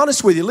going to be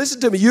honest with you. Listen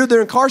to me, you're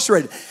there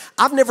incarcerated.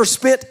 I've never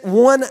spent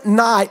one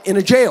night in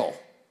a jail.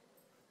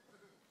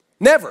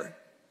 Never.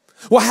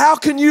 Well, how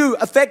can you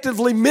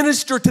effectively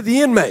minister to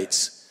the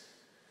inmates?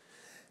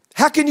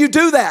 How can you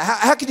do that?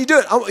 How can you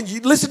do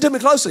it? Listen to me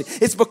closely.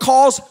 It's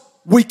because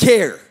we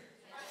care.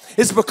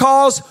 It's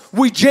because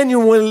we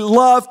genuinely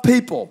love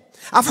people.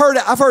 I've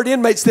heard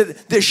inmates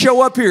that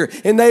show up here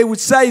and they would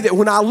say that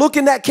when I look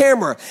in that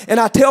camera and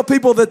I tell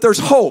people that there's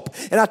hope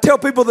and I tell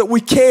people that we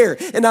care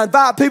and I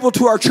invite people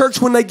to our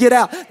church when they get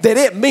out, that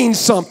it means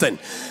something.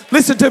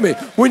 Listen to me.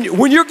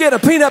 When you get a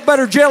peanut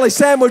butter jelly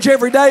sandwich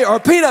every day or a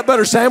peanut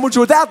butter sandwich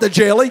without the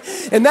jelly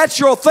and that's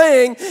your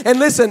thing, and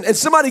listen, and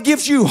somebody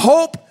gives you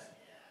hope,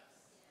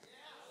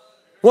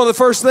 one of the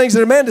first things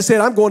that Amanda said,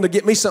 I'm going to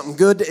get me something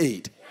good to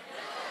eat.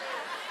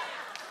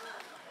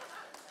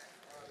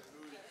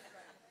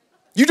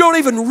 You don't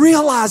even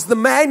realize the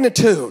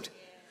magnitude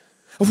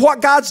of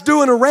what God's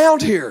doing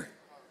around here.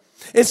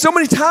 And so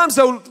many times,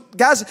 though,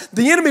 guys,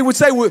 the enemy would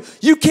say, well,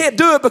 you can't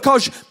do it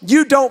because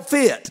you don't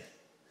fit.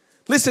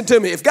 Listen to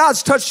me. If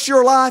God's touched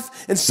your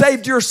life and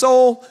saved your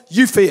soul,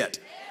 you fit.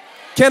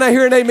 Can I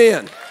hear an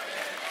amen?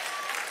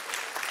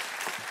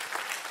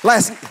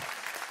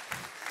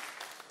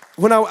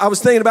 When I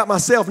was thinking about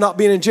myself not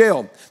being in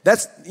jail,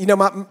 that's,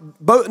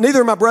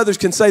 neither of my brothers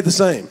can say the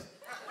same.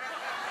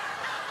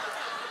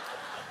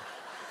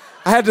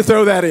 I had to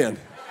throw that in.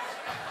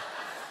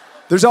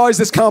 There's always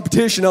this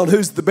competition on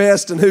who's the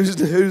best and who's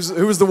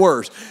the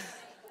worst.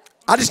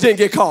 I just didn't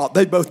get caught.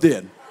 They both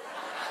did.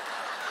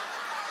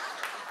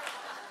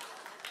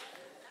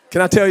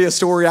 Can I tell you a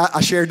story?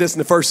 I shared this in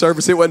the first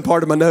service. It wasn't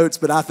part of my notes,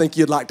 but I think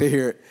you'd like to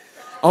hear it.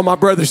 On my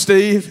brother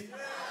Steve.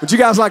 Would you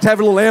guys like to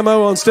have a little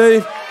ammo on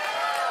Steve?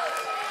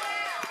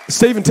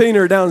 Steve and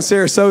Tina are down in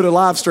Sarasota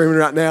live streaming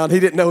right now, and he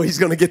didn't know he's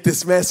going to get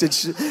this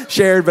message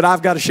shared, but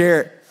I've got to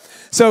share it.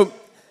 So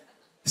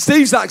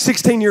Steve's like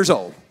 16 years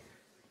old.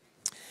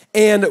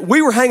 And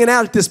we were hanging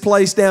out at this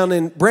place down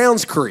in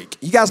Browns Creek.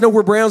 You guys know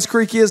where Browns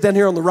Creek is down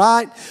here on the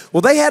right?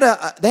 Well, they had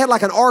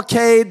like an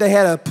arcade. They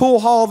had a pool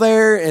hall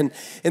there, and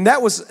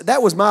that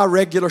was my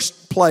regular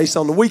place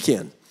on the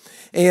weekend.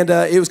 And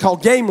it was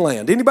called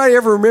Gameland. Anybody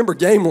ever remember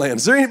Gameland?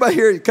 Is there anybody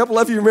here? A couple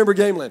of you remember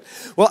Gameland.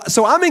 Well,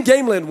 so I'm in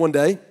Gameland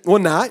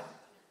one night,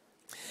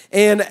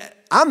 and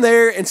I'm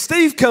there, and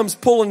Steve comes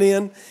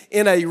pulling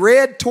in a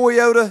red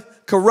Toyota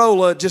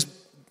Corolla, just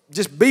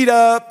beat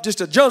up, just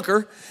a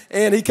junker,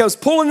 and he comes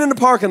pulling in the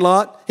parking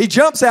lot. He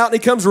jumps out and he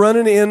comes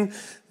running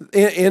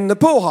in the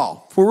pool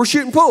hall where we're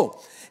shooting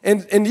pool.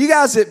 And you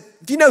guys, if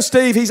you know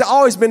Steve, he's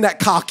always been that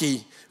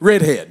cocky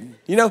redhead.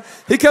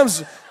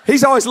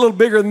 He's always a little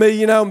bigger than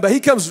me, but he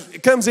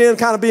comes in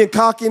kind of being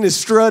cocky in his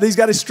strut. He's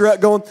got his strut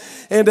going,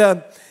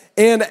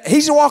 and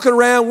he's walking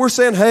around. We're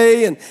saying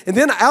hey, and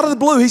then out of the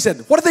blue, he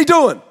said, "What are they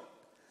doing?" And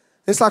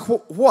it's like,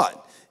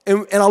 what?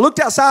 And I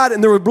looked outside,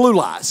 and there were blue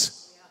lights.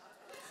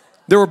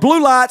 There were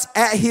blue lights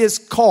at his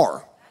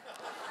car.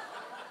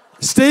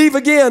 Steve,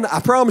 again, I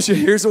promise you,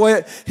 here's the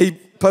way he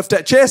puffed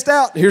that chest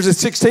out. Here's a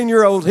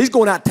 16-year-old. He's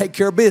going out to take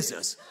care of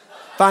business.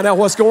 Find out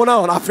what's going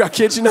on. I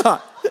kid you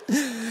not.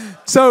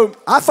 So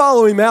I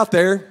follow him out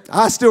there.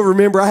 I still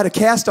remember I had a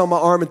cast on my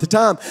arm at the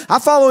time. I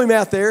follow him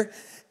out there,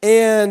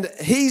 and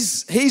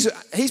he's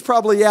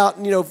probably out,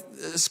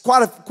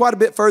 quite a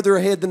bit further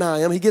ahead than I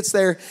am. He gets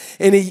there,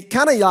 and he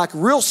kind of like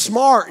real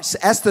smart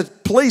asks the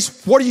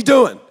police, "What are you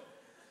doing?"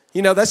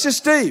 That's just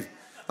Steve.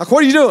 Like,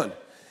 "What are you doing?"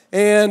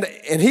 And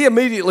he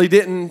immediately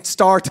didn't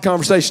start the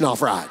conversation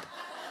off right.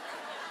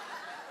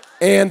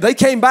 And they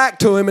came back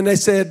to him and they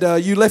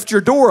said, "You left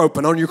your door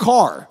open on your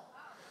car."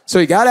 So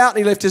he got out and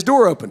he left his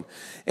door open.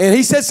 And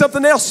he said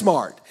something else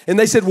smart. And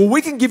they said, "Well,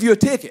 we can give you a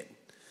ticket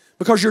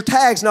because your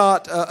tag's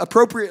not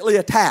appropriately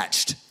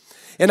attached."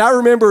 And I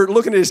remember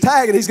looking at his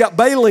tag, and he's got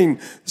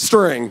baling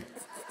string.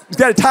 He's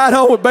got it tied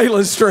on with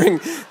baling string.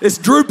 It's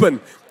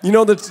drooping.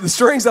 The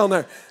string's on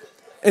there.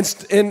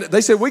 And they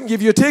said, "We can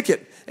give you a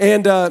ticket."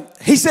 And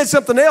he said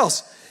something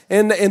else.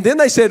 And then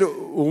they said,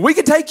 "We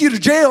can take you to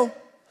jail."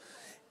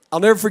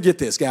 I'll never forget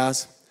this,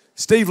 guys.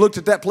 Steve looked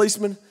at that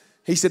policeman.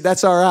 He said,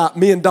 "That's all right.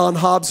 Me and Don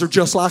Hobbs are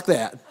just like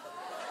that."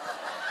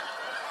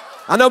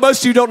 I know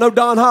most of you don't know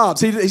Don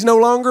Hobbs. He's no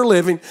longer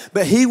living,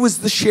 but he was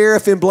the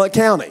sheriff in Blount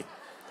County.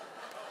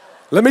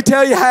 Let me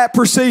tell you how it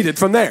proceeded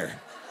from there.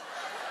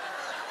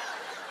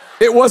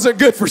 It wasn't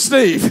good for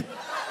Steve.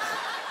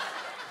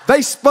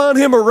 They spun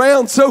him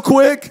around so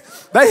quick.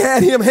 They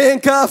had him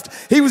handcuffed.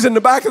 He was in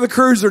the back of the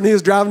cruiser, and he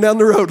was driving down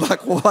the road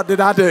like, "What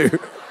did I do?"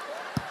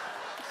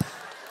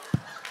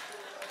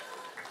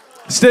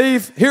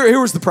 Steve, here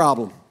was the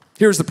problem.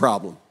 Here's the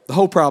problem, the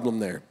whole problem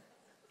there.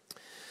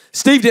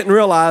 Steve didn't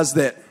realize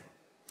that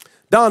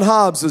Don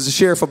Hobbs was the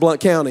sheriff of Blount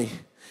County,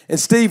 and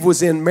Steve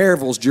was in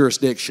Maryville's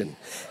jurisdiction.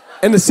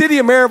 And the city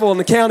of Maryville and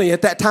the county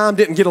at that time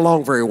didn't get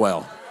along very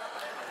well.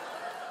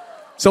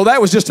 So that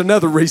was just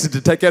another reason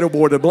to take that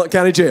boy to Blount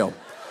County Jail.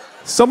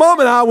 So Mom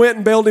and I went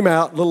and bailed him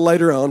out a little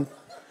later on.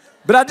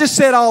 But I just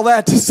said all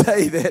that to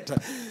say that,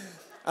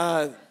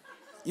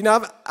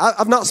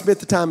 I've not spent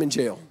the time in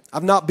jail.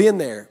 I've not been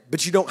there.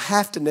 But you don't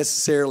have to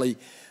necessarily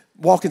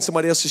walk in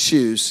somebody else's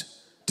shoes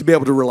to be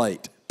able to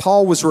relate.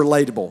 Paul was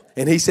relatable.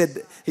 And he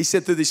said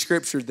through the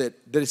scripture that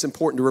it's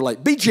important to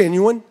relate. Be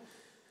genuine.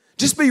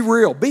 Just be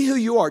real. Be who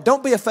you are.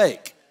 Don't be a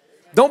fake.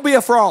 Don't be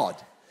a fraud.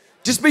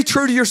 Just be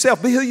true to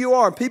yourself. Be who you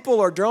are. And people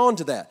are drawn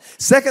to that.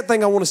 Second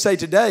thing I want to say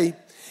today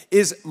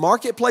is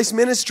marketplace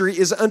ministry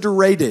is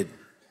underrated.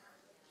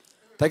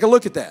 Take a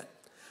look at that.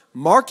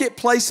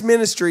 Marketplace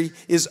ministry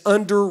is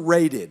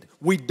underrated.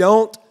 We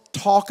don't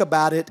talk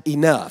about it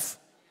enough.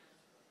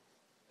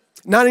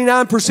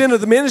 99% of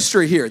the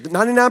ministry here,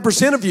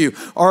 99% of you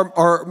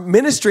are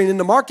ministering in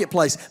the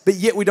marketplace, but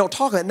yet we don't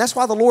talk about it. And that's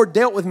why the Lord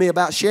dealt with me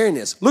about sharing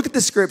this. Look at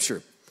this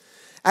scripture.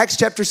 Acts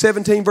chapter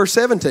 17, verse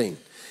 17.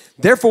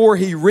 Therefore,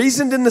 he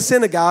reasoned in the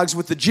synagogues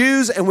with the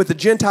Jews and with the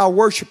Gentile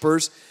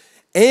worshipers,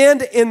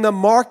 and in the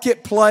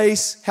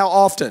marketplace, how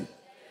often?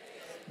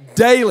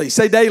 Daily.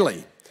 Say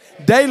daily.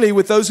 Daily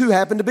with those who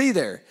happen to be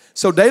there.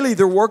 So daily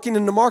they're working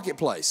in the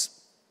marketplace.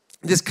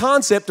 This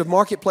concept of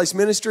marketplace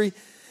ministry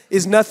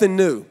is nothing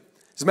new.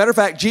 As a matter of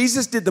fact,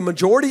 Jesus did the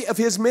majority of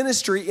his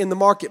ministry in the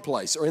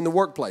marketplace or in the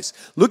workplace.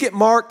 Look at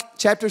Mark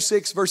chapter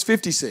 6, verse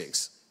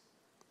 56.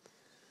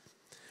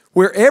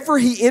 Wherever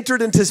he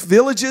entered into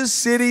villages,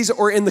 cities,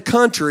 or in the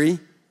country,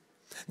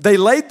 they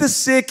laid the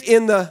sick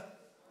in the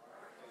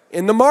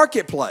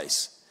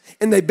marketplace,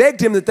 and they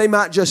begged him that they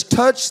might just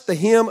touch the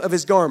hem of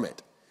his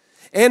garment.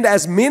 And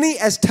as many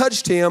as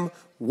touched him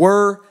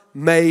were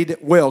made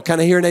well. Can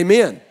I hear an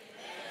amen?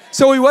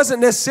 So he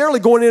wasn't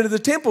necessarily going into the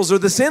temples or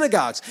the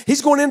synagogues.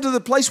 He's going into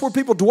the place where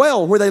people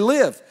dwell, where they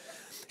live.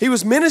 He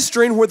was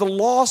ministering where the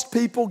lost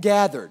people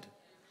gathered.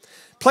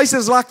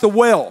 Places like the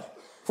well,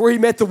 where he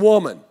met the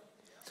woman.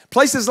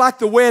 Places like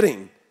the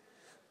wedding.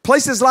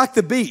 Places like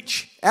the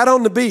beach, out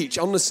on the beach,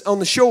 on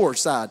the shore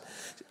side.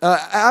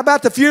 How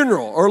about the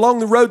funeral or along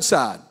the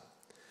roadside?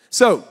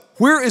 So,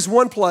 where is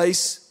one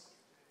place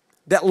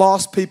that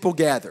lost people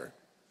gather?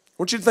 I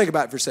want you to think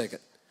about it for a second.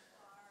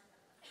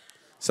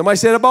 Somebody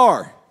said a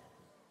bar.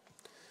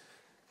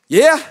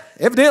 Yeah,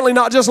 evidently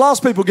not just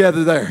lost people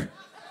gather there.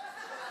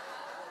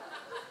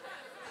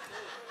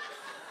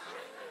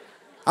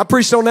 I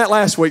preached on that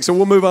last week, so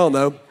we'll move on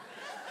though.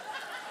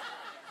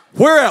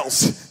 Where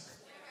else?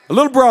 A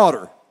little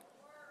broader.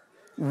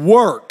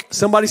 Work.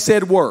 Somebody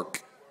said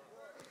work.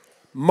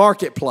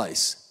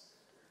 Marketplace.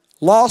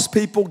 Lost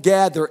people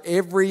gather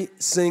every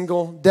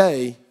single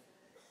day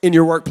in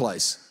your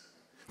workplace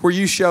where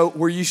you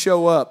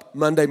show up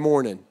Monday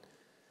morning.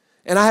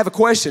 And I have a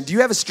question. Do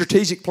you have a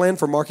strategic plan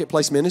for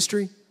marketplace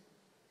ministry?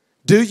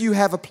 Do you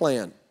have a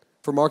plan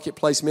for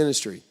marketplace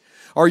ministry?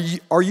 Are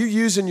you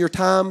using your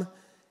time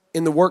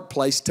in the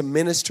workplace to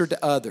minister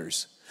to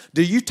others?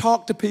 Do you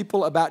talk to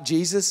people about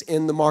Jesus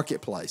in the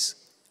marketplace,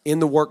 in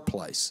the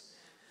workplace,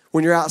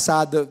 when you're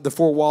outside the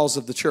four walls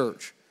of the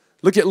church?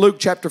 Look at Luke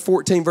chapter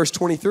 14, verse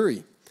 23.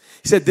 He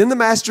said, then the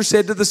master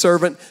said to the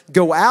servant,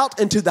 go out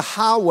into the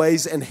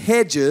highways and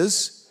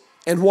hedges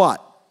and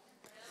what?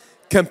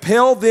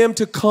 Compel them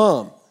to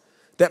come,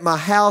 that my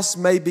house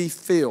may be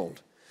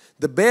filled.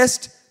 The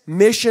best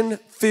mission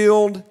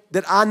field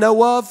that I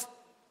know of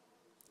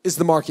is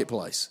the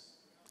marketplace.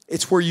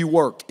 It's where you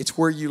work. It's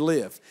where you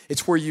live.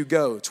 It's where you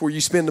go. It's where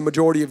you spend the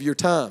majority of your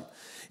time.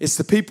 It's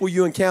the people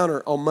you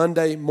encounter on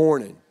Monday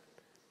morning.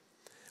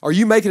 Are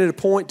you making it a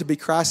point to be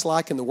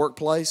Christ-like in the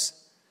workplace?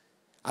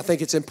 I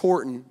think it's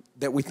important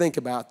that we think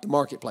about the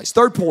marketplace.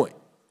 Third point.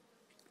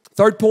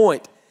 Third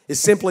point is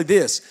simply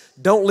this.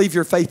 Don't leave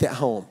your faith at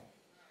home.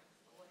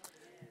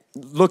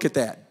 Look at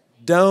that.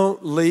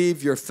 Don't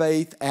leave your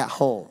faith at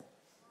home.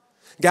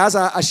 Guys,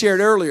 I shared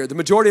earlier, the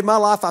majority of my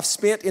life I've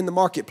spent in the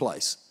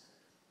marketplace.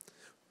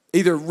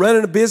 Either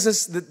running a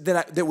business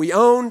that we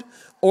owned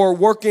or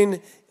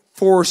working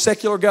for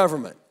secular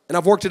government. And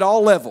I've worked at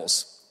all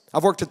levels.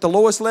 I've worked at the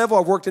lowest level.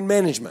 I've worked in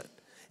management.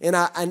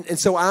 And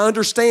so I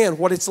understand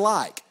what it's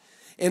like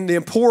and the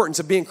importance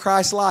of being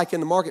Christ-like in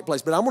the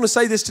marketplace. But I'm going to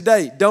say this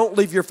today. Don't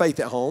leave your faith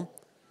at home.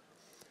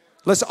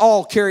 Let's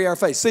all carry our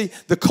faith. See,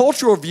 the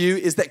cultural view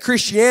is that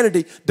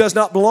Christianity does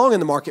not belong in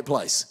the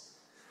marketplace.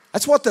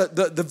 That's what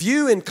the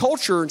view in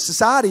culture and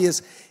society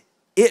is.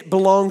 It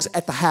belongs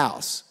at the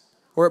house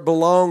or it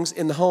belongs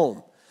in the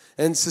home.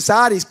 And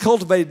society's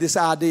cultivated this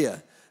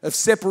idea of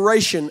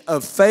separation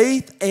of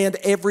faith and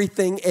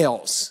everything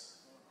else.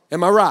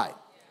 Am I right?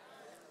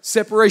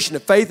 Separation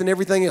of faith and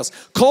everything else.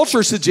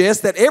 Culture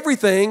suggests that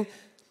everything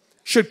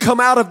should come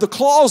out of the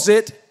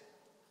closet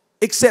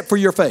except for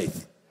your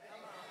faith.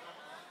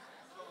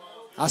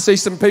 I see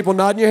some people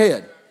nodding your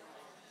head.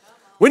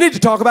 We need to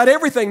talk about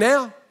everything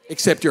now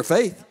except your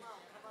faith.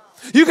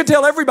 You can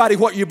tell everybody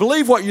what you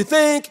believe, what you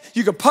think.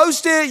 You can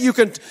post it. You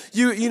can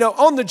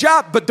on the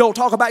job, but don't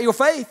talk about your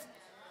faith.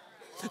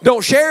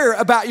 Don't share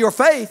about your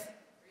faith.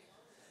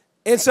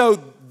 And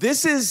so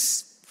this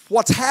is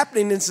what's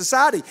happening in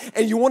society.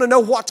 And you want to know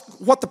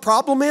what the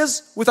problem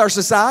is with our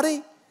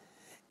society?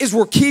 Is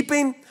we're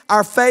keeping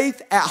our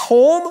faith at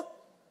home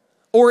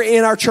or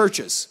in our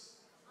churches.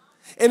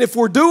 And if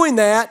we're doing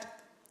that,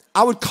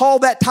 I would call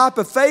that type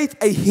of faith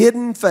a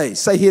hidden faith.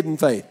 Say hidden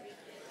faith.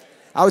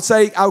 I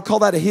would call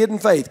that a hidden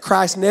faith.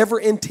 Christ never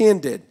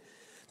intended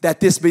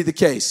that this be the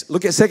case.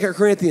 Look at 2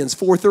 Corinthians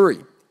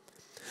 4:3.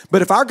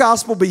 But if our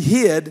gospel be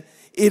hid,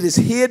 it is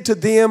hid to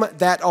them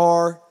that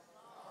are,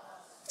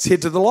 it's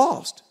hid to the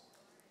lost.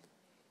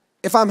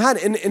 If I'm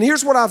hiding, and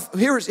here's what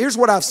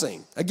I've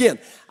seen. Again,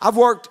 I've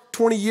worked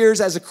 20 years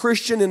as a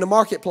Christian in the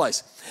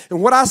marketplace.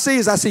 And what I see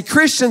is I see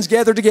Christians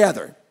gathered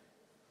together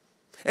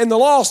and the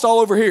lost all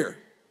over here.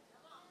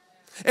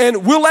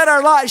 And we'll let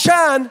our light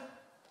shine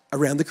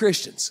around the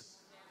Christians.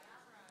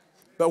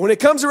 But when it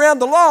comes around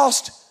the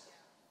lost,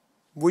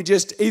 we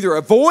just either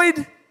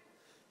avoid,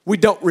 we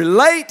don't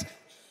relate,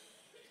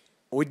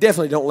 or we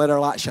definitely don't let our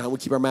light shine. We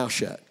keep our mouth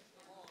shut.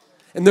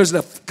 And there's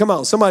enough, come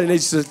on, somebody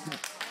needs to,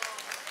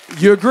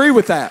 you agree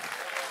with that?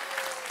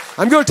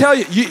 I'm going to tell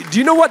you, do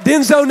you know what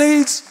Denzo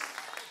needs?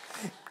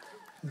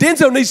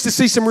 Denzo needs to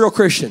see some real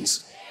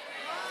Christians.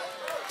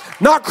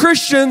 Not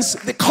Christians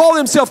that call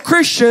themselves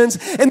Christians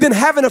and then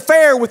have an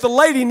affair with the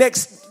lady in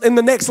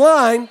the next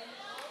line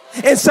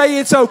and say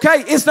it's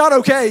okay. It's not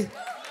okay.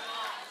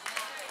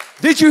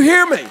 Did you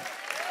hear me?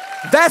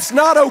 That's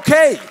not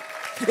okay.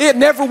 It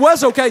never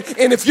was okay.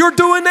 And if you're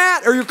doing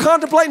that or you're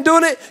contemplating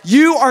doing it,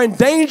 you are in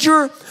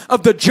danger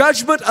of the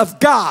judgment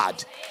of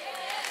God.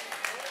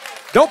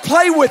 Don't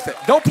play with it.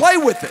 Don't play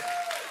with it.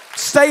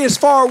 Stay as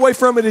far away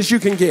from it as you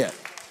can get.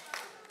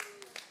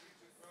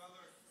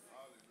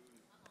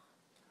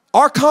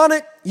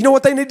 Arconic, you know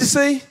what they need to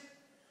see?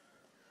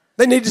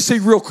 They need to see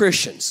real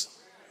Christians.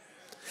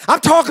 I'm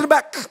talking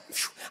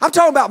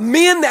about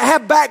men that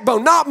have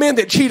backbone, not men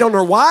that cheat on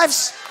their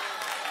wives.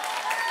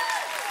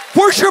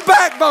 Where's your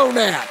backbone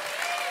at?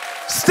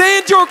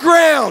 Stand your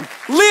ground.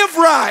 Live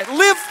right.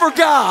 Live for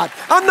God.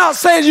 I'm not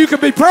saying you can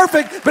be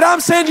perfect, but I'm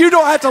saying you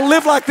don't have to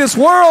live like this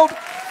world.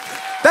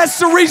 That's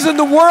the reason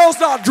the world's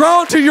not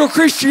drawn to your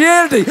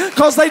Christianity,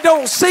 because they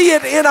don't see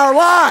it in our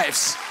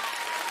lives.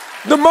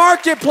 The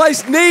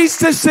marketplace needs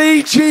to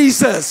see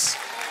Jesus.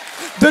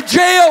 The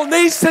jail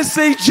needs to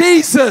see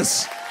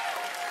Jesus.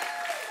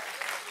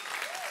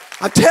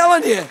 I'm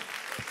telling you.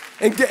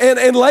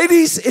 And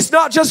ladies, it's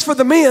not just for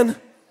the men.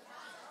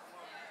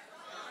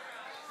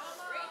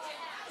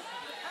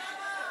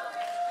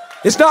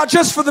 It's not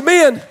just for the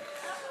men.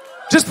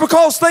 Just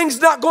because things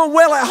not going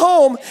well at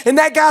home and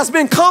that guy's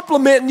been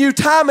complimenting you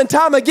time and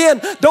time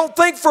again, don't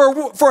think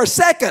for a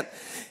second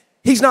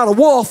he's not a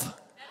wolf.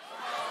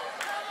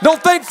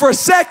 Don't think for a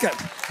second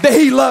that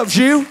he loves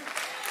you.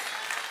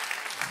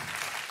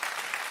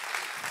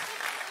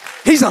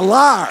 He's a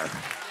liar.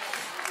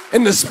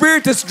 And the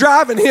spirit that's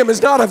driving him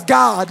is not of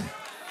God.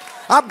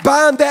 I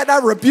bind that and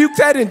I rebuke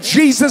that in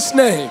Jesus'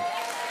 name.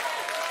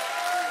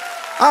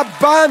 I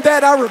bind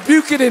that, I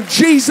rebuke it in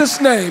Jesus'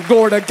 name.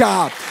 Glory to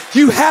God.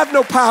 You have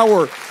no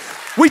power.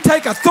 We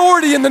take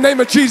authority in the name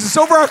of Jesus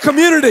over our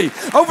community,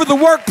 over the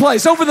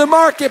workplace, over the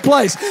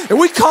marketplace, and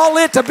we call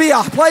it to be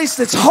a place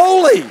that's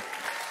holy.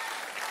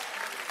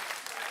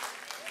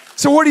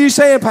 So what are you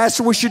saying,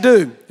 Pastor, we should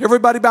do?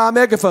 Everybody buy a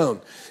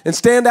megaphone and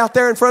stand out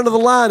there in front of the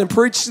line and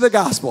preach the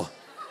gospel.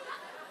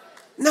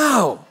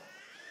 No,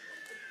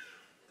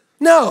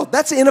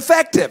 that's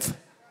ineffective.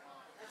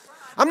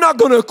 I'm not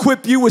going to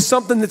equip you with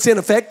something that's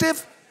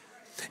ineffective.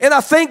 And I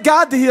thank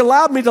God that he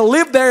allowed me to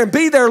live there and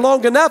be there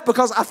long enough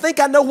because I think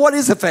I know what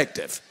is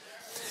effective.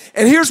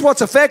 And here's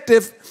what's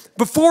effective.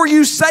 Before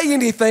you say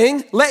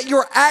anything, let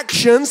your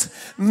actions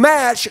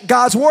match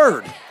God's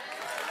word.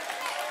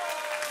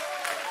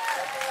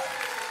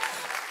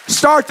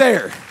 Start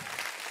there.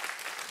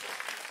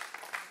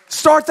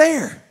 Start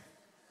there.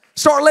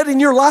 Start letting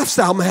your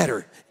lifestyle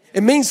matter.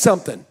 It means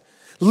something.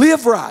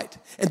 Live right.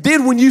 And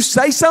then when you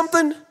say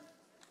something,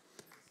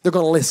 they're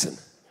going to listen.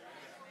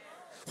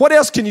 What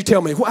else can you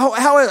tell me?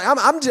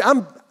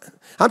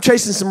 I'm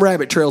chasing some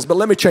rabbit trails, but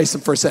let me chase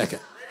them for a second.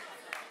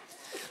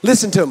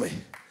 Listen to me.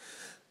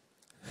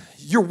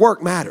 Your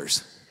work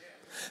matters.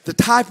 The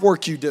type of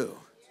work you do.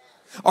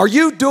 Are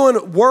you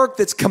doing work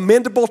that's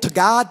commendable to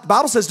God? The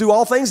Bible says do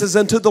all things as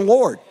unto the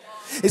Lord.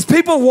 Is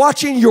people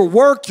watching your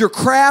work, your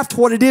craft,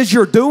 what it is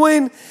you're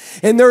doing,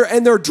 and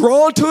they're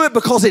drawn to it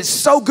because it's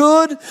so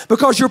good,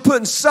 because you're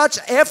putting such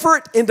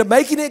effort into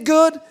making it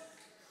good?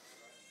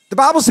 The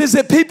Bible says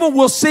that people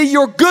will see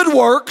your good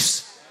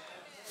works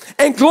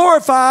and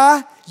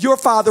glorify your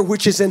Father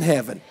which is in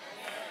heaven.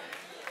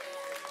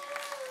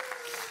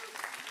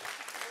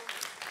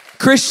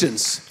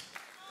 Christians,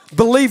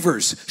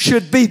 believers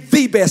should be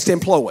the best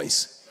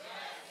employees.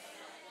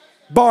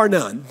 Bar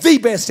none, the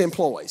best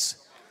employees.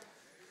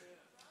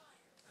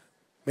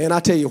 Man,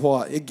 I tell you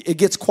what, it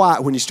gets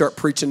quiet when you start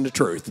preaching the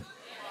truth.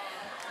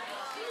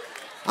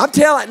 I'm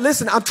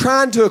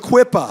trying to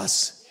equip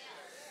us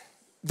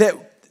that,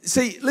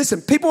 see,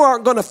 listen, people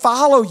aren't going to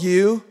follow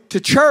you to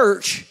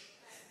church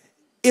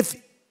if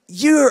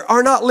you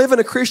are not living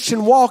a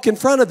Christian walk in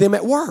front of them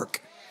at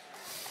work.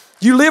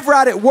 You live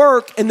right at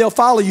work and they'll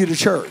follow you to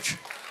church.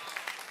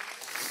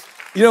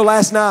 You know,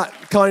 last night,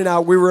 Connie and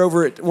I, we were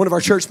over at one of our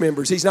church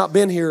members. He's not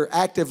been here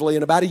actively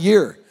in about a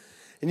year.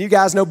 And you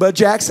guys know Bud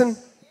Jackson,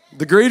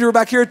 the greeter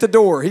back here at the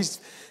door. He's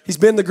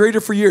been the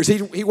greeter for years.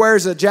 He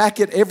wears a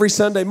jacket every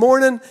Sunday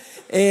morning,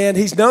 and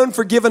he's known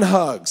for giving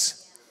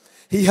hugs.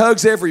 He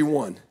hugs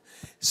everyone.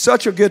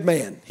 Such a good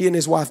man, he and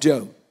his wife,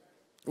 Joe.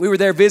 We were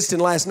there visiting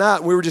last night,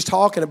 and we were just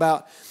talking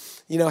about,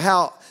 you know,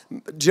 how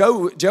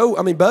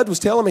Bud was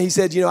telling me, he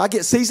said, you know, I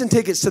get season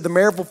tickets to the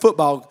Maryville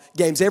football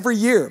games every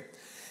year.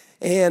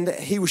 And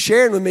he was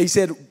sharing with me, he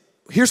said,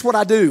 here's what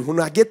I do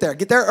when I get there. I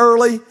get there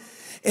early,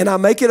 and I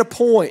make it a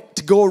point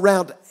to go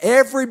around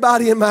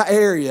everybody in my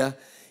area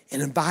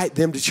and invite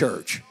them to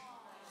church.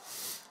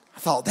 I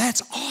thought,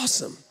 that's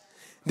awesome.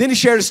 Then he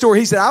shared a story.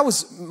 He said,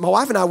 my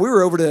wife and I, we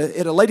were over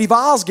at a Lady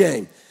Vols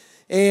game,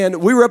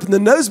 and we were up in the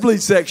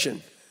nosebleed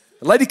section.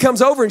 The lady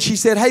comes over, and she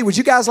said, hey, would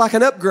you guys like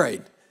an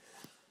upgrade?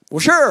 Well,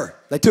 sure.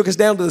 They took us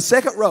down to the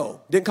second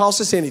row. Didn't cost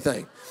us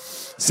anything.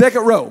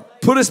 Second row.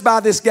 Put us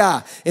by this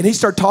guy. And he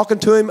started talking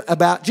to him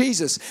about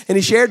Jesus. And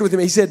he shared with him,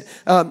 he said,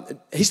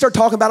 he started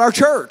talking about our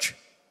church.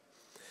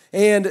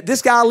 And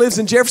this guy lives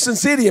in Jefferson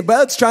City, and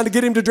Bud's trying to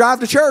get him to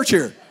drive to church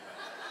here.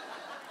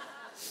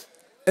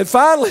 And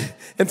finally,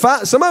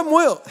 some of them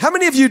will. How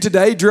many of you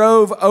today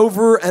drove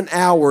over an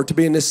hour to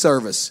be in this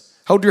service?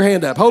 Hold your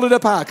hand up. Hold it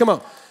up high. Come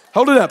on.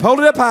 Hold it up. Hold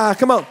it up high.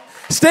 Come on.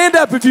 Stand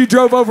up if you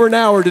drove over an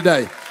hour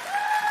today.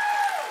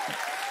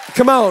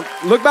 Come on.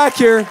 Look back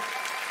here.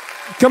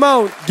 Come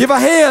on. Give a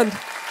hand.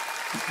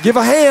 Give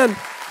a hand.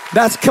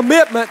 That's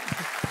commitment.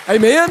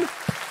 Amen.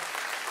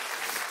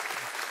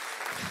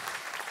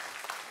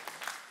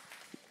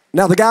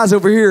 Now, the guys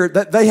over here,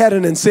 they had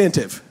an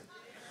incentive.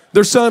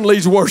 Their son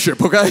leads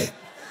worship, okay?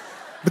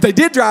 But they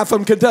did drive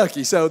from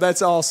Kentucky, so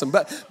that's awesome.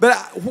 But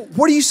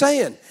what are you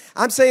saying?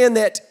 I'm saying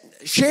that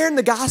sharing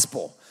the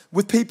gospel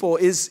with people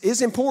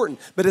is important.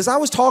 But as I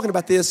was talking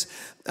about this,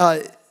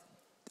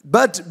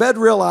 Bud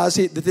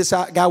realized that this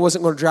guy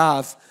wasn't going to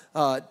drive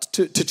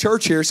to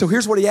church here. So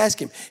here's what he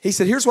asked him. He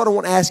said, here's what I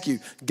want to ask you.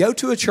 Go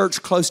to a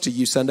church close to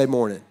you Sunday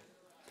morning.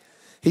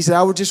 He said,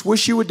 I would just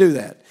wish you would do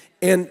that.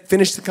 And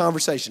finish the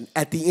conversation.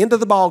 At the end of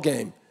the ball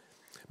game,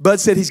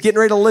 Bud said he's getting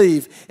ready to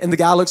leave, and the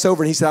guy looks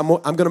over and he said, I'm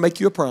going to make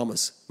you a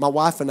promise. My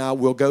wife and I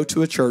will go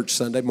to a church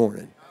Sunday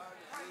morning.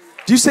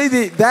 Do you see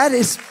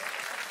that?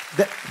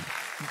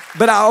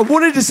 But I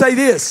wanted to say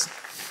this.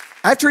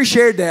 After he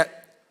shared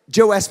that,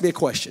 Joe asked me a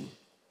question.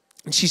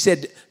 And she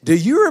said, do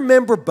you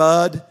remember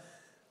Bud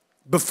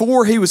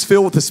before he was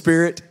filled with the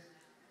Spirit?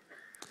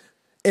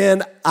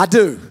 And I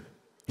do.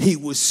 He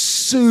was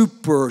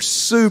super,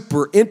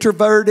 super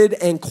introverted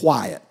and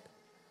quiet.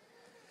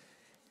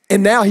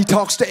 And now he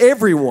talks to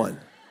everyone.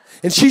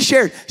 And she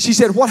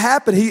said, what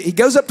happened? He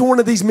goes up to one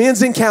of these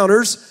men's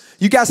encounters.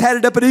 You guys had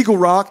it up at Eagle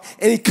Rock,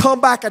 and he come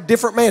back a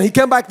different man. He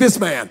come back this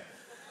man.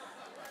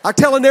 I'm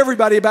telling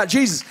everybody about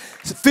Jesus.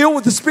 Filled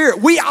with the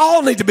Spirit. We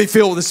all need to be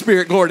filled with the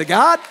Spirit, glory to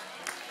God.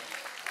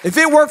 If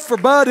it worked for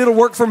Bud, it'll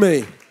work for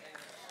me.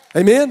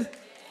 Amen?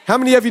 How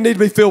many of you need to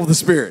be filled with the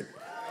Spirit?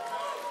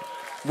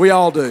 We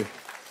all do.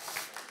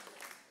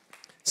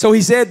 So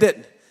he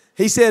said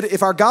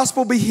if our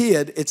gospel be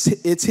hid,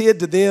 it's hid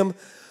to them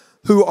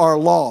who are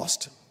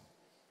lost.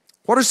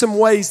 What are some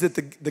ways that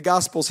the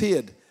gospel's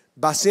hid?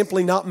 By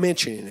simply not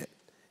mentioning it.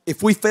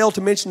 If we fail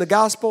to mention the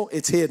gospel,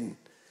 it's hidden.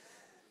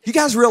 You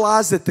guys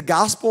realize that the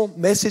gospel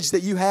message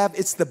that you have,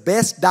 it's the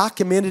best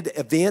documented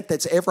event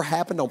that's ever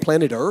happened on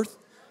planet Earth?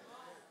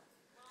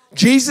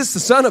 Jesus, the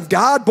Son of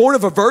God, born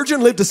of a virgin,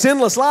 lived a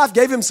sinless life,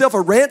 gave himself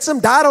a ransom,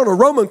 died on a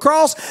Roman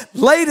cross,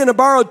 laid in a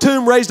borrowed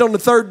tomb, raised on the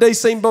third day,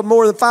 seen by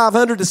more than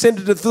 500,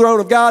 descended to the throne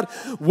of God,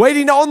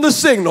 waiting on the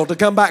signal to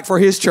come back for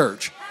his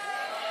church.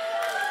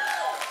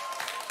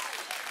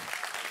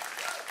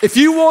 If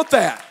you want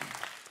that,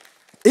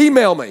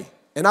 email me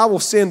and I will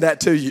send that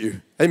to you.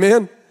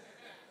 Amen?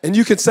 And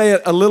you can say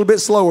it a little bit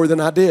slower than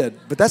I did,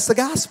 but that's the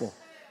gospel.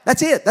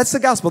 That's it. That's the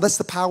gospel. That's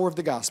the power of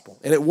the gospel,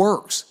 and it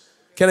works.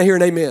 Can I hear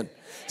an amen?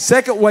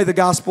 Second way the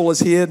gospel is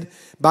hid,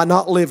 by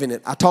not living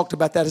it. I talked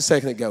about that a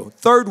second ago.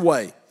 Third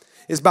way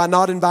is by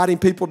not inviting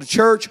people to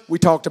church. We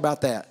talked about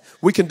that.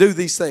 We can do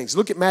these things.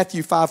 Look at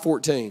Matthew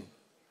 5:14.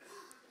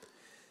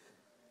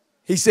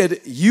 He said,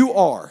 you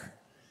are.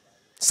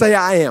 Say,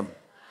 I am.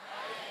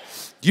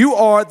 You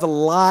are the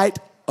light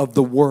of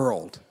the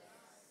world.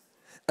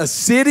 A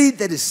city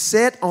that is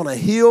set on a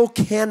hill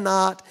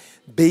cannot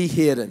be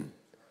hidden.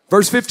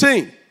 Verse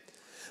 15.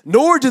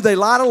 Nor do they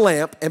light a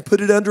lamp and put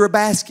it under a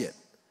basket,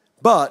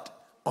 but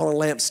on a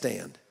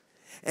lampstand.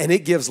 And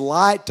it gives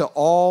light to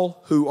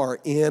all who are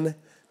in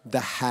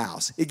the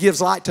house. It gives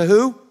light to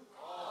who?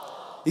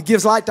 All. It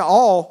gives light to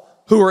all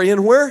who are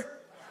in where?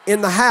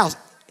 In the house.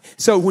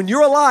 So when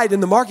you're a light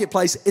in the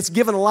marketplace, it's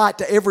giving a light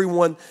to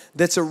everyone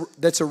that's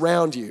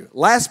around you.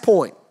 Last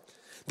point.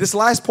 This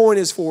last point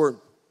is for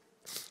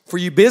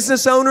you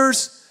business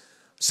owners,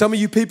 some of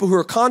you people who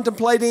are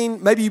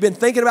contemplating, maybe you've been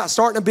thinking about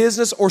starting a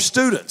business, or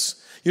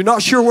students. You're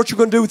not sure what you're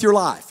going to do with your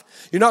life.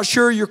 You're not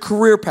sure your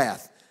career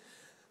path.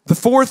 The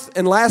fourth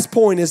and last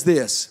point is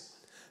this.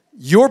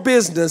 Your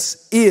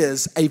business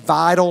is a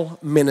vital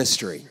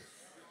ministry.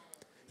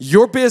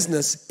 Your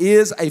business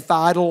is a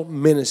vital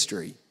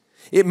ministry.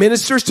 It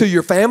ministers to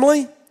your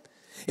family.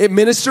 It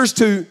ministers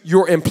to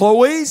your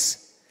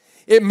employees.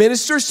 It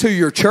ministers to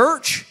your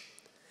church.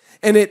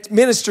 And it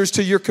ministers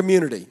to your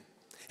community.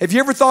 Have you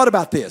ever thought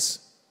about this?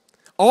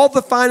 All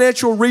the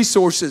financial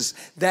resources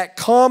that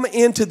come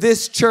into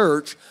this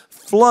church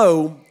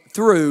flow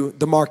through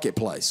the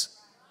marketplace.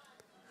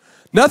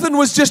 Nothing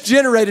was just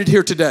generated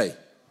here today.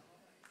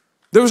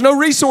 There was no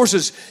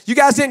resources. You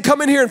guys didn't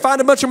come in here and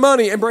find a bunch of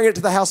money and bring it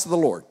to the house of the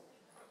Lord.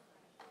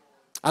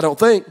 I don't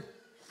think.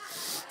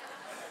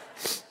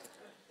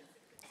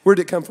 Where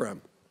did it come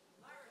from?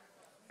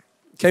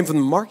 It came from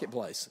the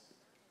marketplace.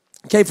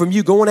 It came from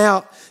you going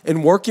out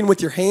and working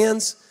with your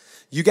hands.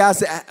 You guys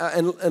that,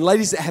 and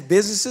ladies that have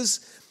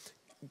businesses,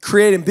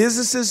 creating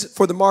businesses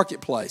for the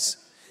marketplace.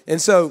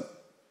 And so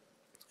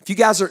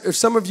if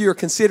some of you are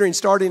considering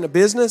starting a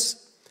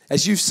business,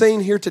 as you've seen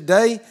here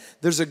today,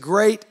 there's a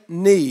great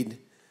need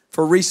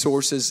for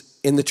resources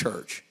in the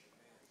church.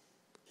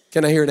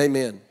 Can I hear an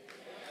amen?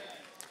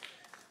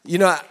 You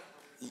know,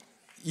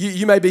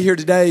 you may be here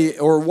today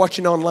or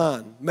watching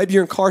online. Maybe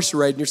you're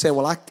incarcerated and you're saying,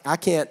 well, I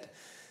can't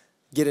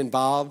get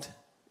involved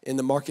in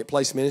the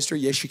marketplace ministry.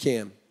 Yes, you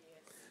can.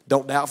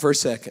 Don't doubt for a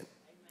second.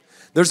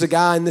 There's a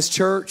guy in this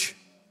church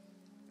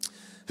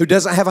who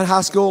doesn't have a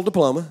high school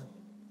diploma.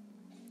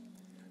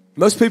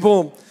 Most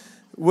people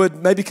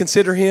would maybe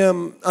consider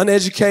him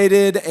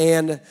uneducated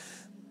and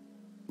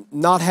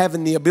not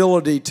having the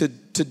ability to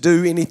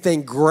do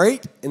anything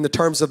great in the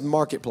terms of the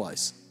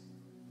marketplace.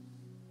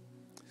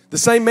 The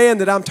same man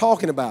that I'm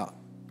talking about,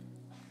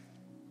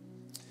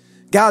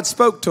 God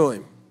spoke to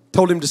him,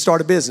 told him to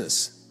start a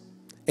business,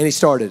 and he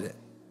started it.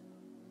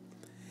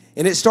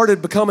 And it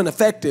started becoming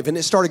effective, and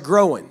it started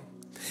growing.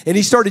 And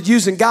he started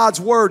using God's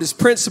word as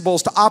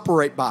principles to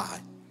operate by.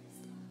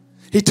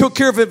 He took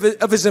care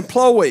of his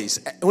employees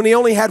when he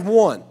only had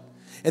one,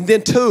 and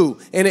then two,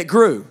 and it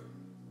grew.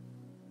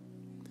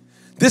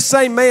 This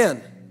same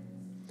man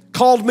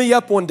called me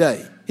up one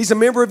day. He's a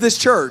member of this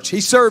church.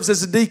 He serves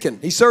as a deacon.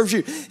 He serves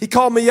you. He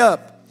called me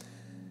up,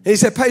 and he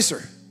said,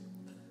 Pacer,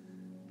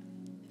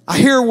 I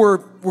hear we're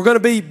going to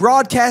be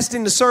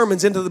broadcasting the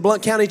sermons into the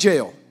Blount County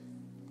Jail.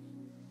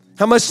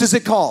 How much does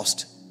it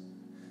cost?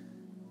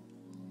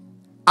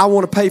 I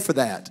want to pay for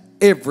that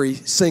every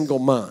single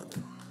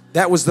month.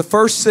 That was the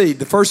first seed,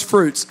 the first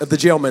fruits of the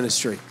jail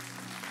ministry.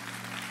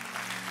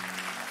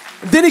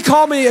 And then he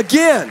called me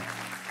again,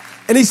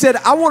 and he said,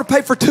 I want to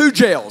pay for 2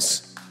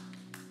 jails.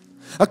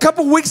 A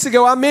couple weeks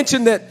ago, I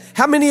mentioned that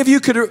how many of you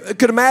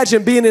could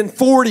imagine being in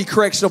 40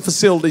 correctional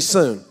facilities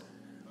soon?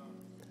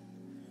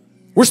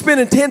 We're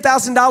spending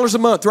 $10,000 a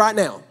month right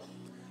now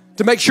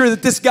to make sure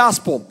that this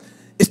gospel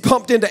is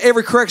pumped into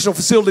every correctional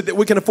facility that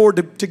we can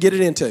afford to get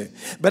it into.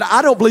 But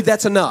I don't believe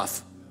that's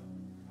enough.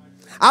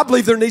 I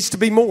believe there needs to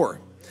be more.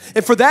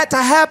 And for that to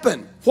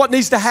happen, what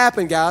needs to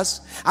happen,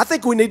 guys? I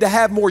think we need to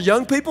have more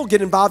young people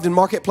get involved in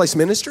marketplace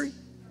ministry.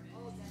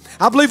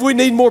 I believe we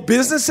need more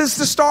businesses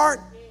to start.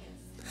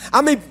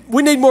 I mean,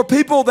 we need more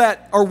people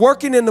that are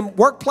working in the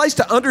workplace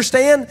to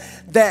understand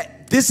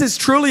that this is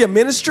truly a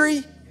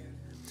ministry.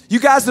 You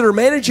guys that are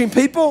managing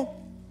people,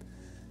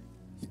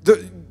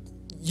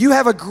 you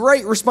have a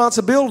great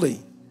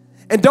responsibility.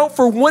 And don't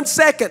for 1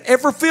 second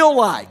ever feel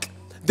like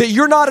that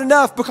you're not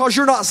enough because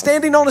you're not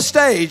standing on a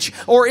stage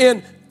or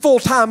in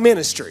full-time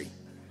ministry.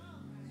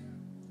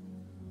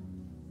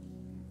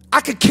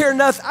 I could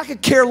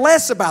care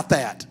less about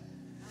that.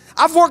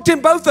 I've worked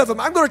in both of them.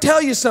 I'm going to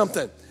tell you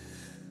something.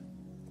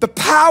 The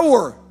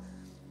power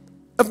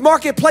of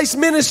marketplace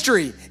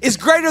ministry is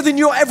greater than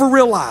you'll ever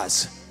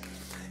realize.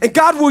 And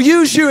God will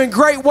use you in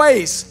great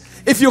ways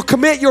if you'll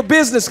commit your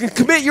business and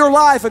commit your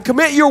life and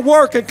commit your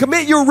work and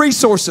commit your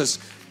resources.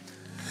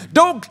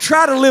 Don't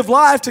try to live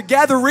life to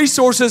gather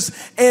resources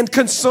and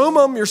consume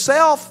them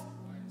yourself.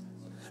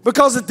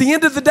 Because at the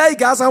end of the day,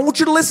 guys, I want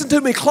you to listen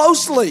to me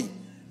closely.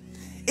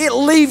 It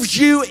leaves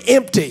you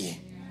empty.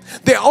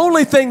 The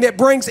only thing that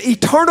brings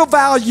eternal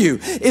value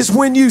is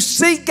when you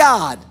seek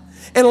God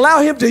and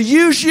allow Him to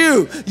use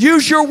you,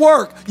 use your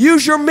work,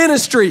 use your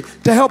ministry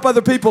to help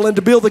other people and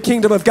to build the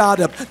kingdom of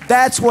God up.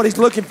 That's what He's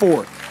looking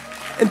for.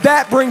 And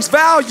that brings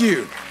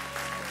value.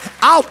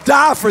 I'll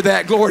die for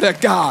that, glory to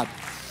God.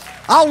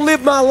 I'll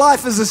live my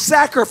life as a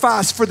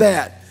sacrifice for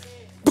that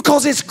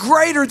because it's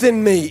greater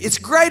than me. It's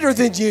greater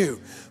than you.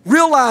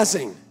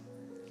 Realizing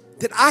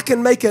that I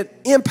can make an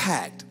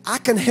impact. I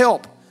can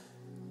help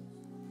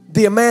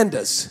the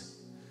Amandas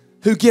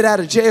who get out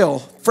of jail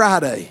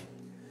Friday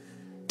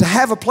to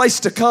have a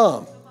place to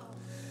come,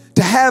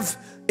 to have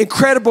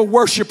incredible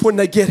worship when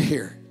they get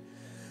here,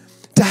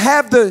 to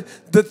have the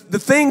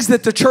things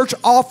that the church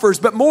offers,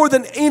 but more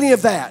than any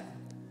of that,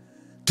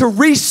 to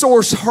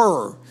resource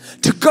her,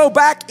 to go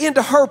back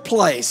into her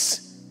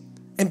place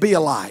and be a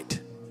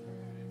light.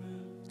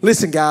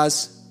 Listen,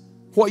 guys,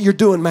 what you're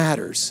doing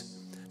matters.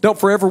 Don't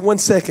forever 1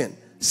 second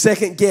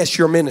guess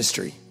your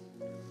ministry.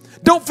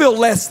 Don't feel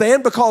less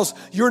than because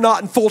you're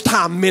not in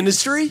full-time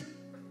ministry.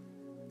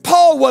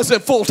 Paul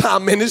wasn't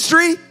full-time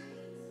ministry.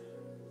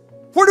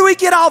 Where do we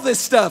get all this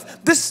stuff?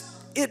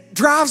 It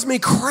drives me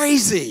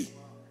crazy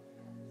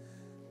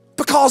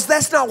because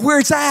that's not where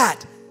it's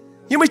at.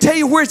 Let me tell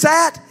you where it's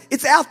at.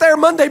 It's out there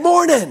Monday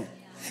morning.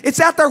 It's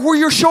out there where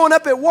you're showing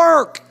up at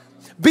work,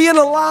 being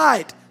a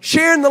light,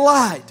 sharing the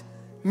light,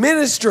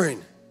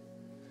 ministering.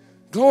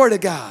 Glory to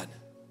God.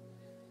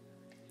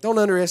 Don't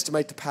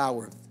underestimate the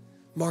power of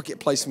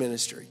marketplace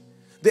ministry.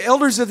 The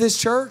elders of this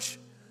church,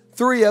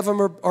 3 of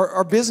them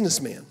are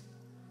businessmen.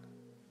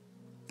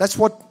 That's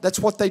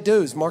what they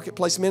do is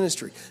marketplace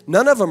ministry.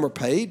 None of them are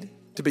paid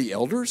to be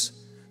elders.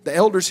 The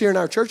elders here in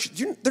our church,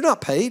 they're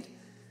not paid.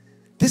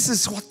 This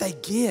is what they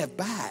give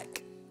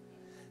back.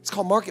 It's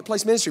called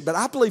marketplace ministry. But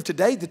I believe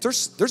today that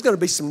there's going to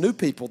be some new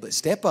people that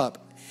step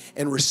up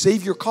and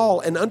receive your call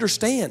and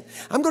understand.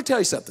 I'm going to tell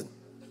you something.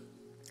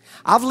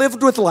 I've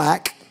lived with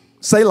lack.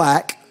 Say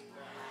lack.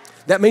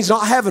 That means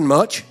not having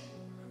much.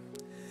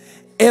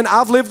 And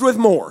I've lived with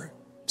more.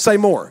 Say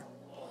more.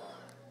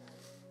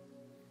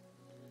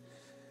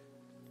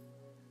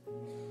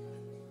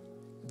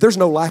 There's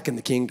no lack in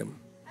the kingdom.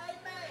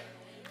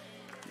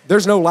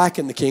 There's no lack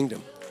in the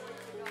kingdom.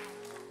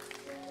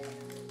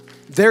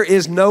 There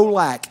is no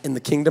lack in the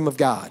kingdom of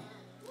God.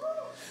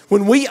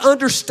 When we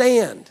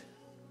understand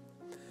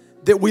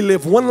that we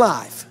live one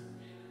life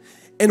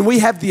and we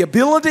have the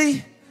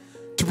ability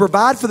to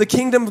provide for the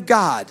kingdom of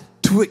God,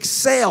 to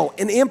excel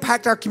and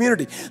impact our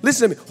community.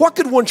 Listen to me. What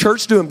could one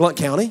church do in Blount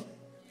County?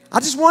 I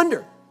just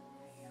wonder.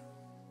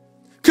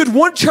 Could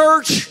one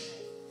church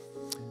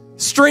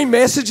stream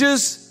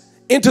messages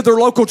into their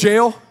local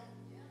jail?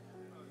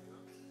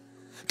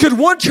 Could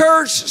one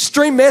church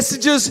stream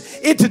messages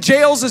into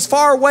jails as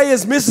far away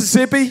as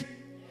Mississippi?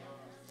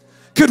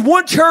 Could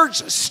one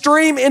church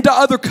stream into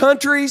other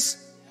countries?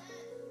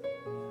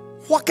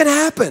 What can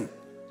happen?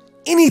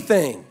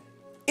 Anything.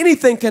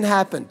 Anything can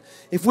happen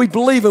if we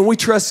believe and we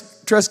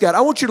trust God.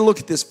 I want you to look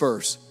at this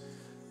verse.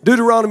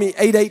 Deuteronomy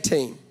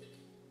 8:18.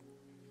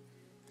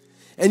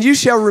 And you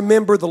shall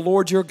remember the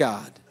Lord your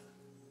God,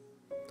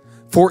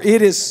 for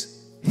it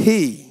is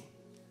He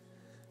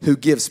who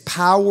gives you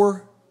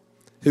power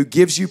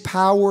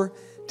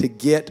to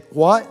get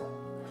what?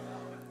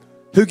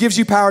 Who gives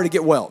you power to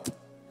get wealth?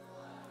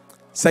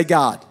 Say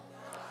God.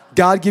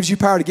 God gives you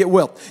power to get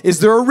wealth. Is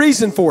there a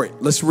reason for it?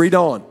 Let's read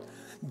on.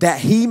 That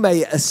He may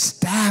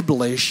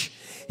establish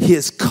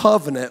His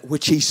covenant,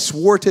 which He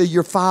swore to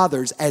your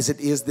fathers as it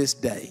is this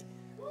day.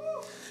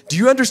 Do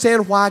you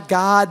understand why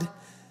God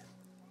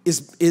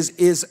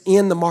is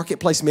in the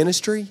marketplace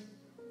ministry?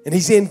 And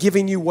He's in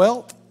giving you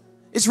wealth?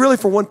 It's really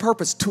for one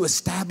purpose, to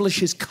establish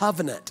His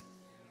covenant.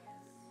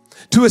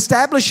 To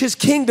establish His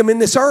kingdom in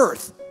this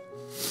earth.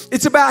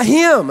 It's about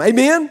Him,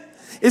 amen?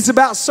 It's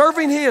about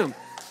serving Him.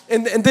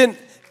 And then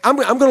I'm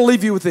going to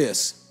leave you with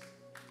this.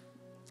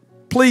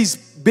 Please,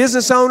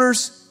 business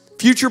owners,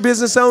 future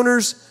business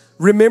owners,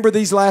 remember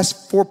these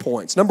last 4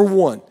 points. Number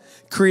 1,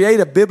 create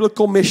a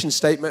biblical mission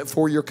statement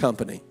for your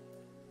company.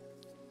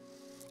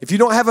 If you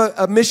don't have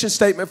a mission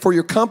statement for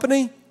your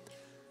company,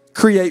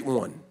 create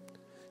one.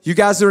 You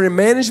guys that are in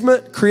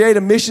management, create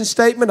a mission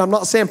statement. I'm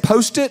not saying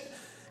post it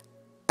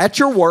at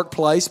your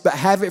workplace, but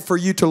have it for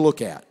you to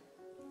look at.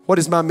 What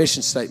is my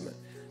mission statement?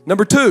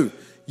 Number 2,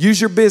 use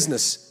your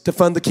business to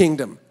fund the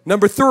kingdom.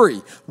 Number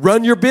 3,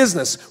 run your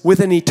business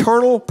with an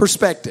eternal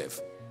perspective.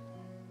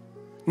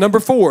 Number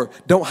 4,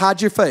 don't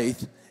hide your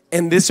faith.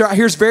 And this right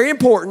here is very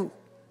important.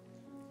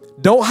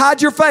 Don't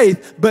hide your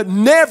faith, but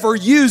never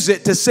use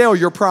it to sell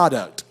your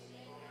product.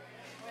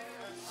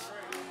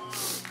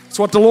 That's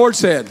what the Lord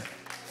said.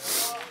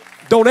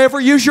 Don't ever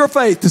use your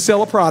faith to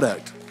sell a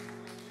product.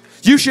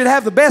 You should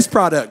have the best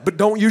product, but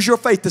don't use your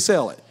faith to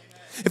sell it.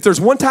 If there's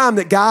one time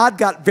that God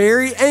got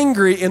very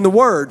angry in the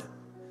Word,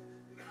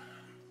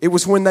 it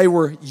was when they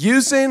were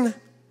using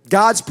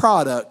God's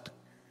product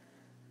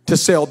to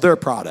sell their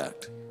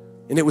product.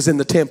 And it was in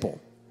the temple.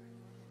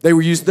 They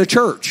were using the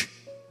church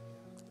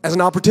as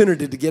an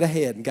opportunity to get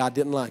ahead, and God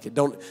didn't like it.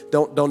 That'll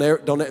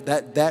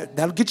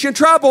get you in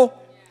trouble.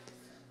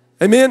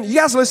 Amen. You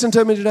guys listen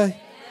to me today?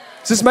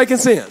 Is this making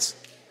sense?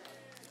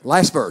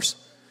 Last verse,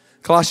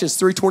 Colossians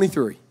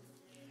 3:23.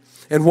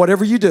 And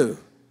whatever you do,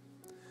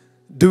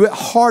 do it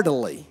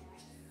heartily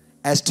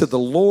as to the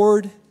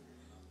Lord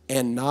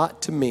and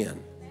not to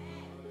men.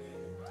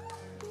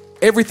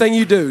 Everything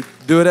you do,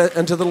 do it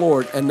unto the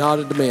Lord and not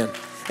unto men.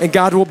 And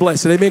God will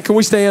bless it. Amen. Can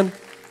we stand?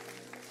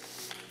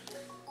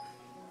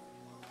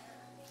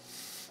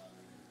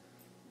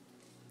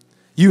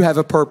 You have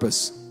a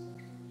purpose.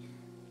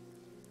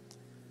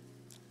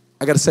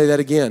 I got to say that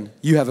again.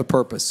 You have a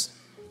purpose.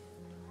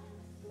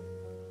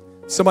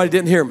 Somebody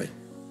didn't hear me.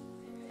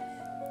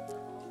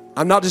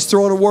 I'm not just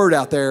throwing a word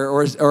out there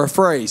or a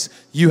phrase.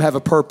 You have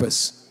a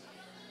purpose.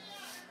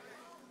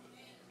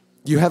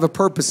 You have a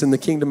purpose in the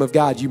kingdom of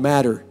God. You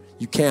matter.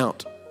 You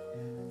count.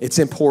 It's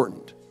important.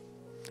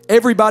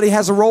 Everybody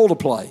has a role to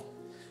play.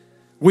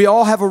 We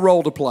all have a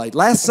role to play.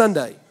 Last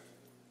Sunday,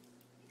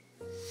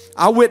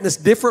 I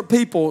witnessed different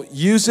people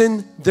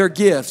using their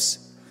gifts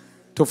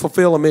to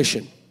fulfill a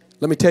mission.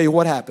 Let me tell you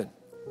what happened.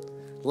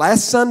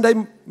 Last Sunday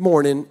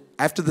morning,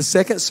 after the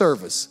second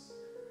service,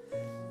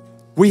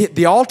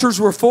 the altars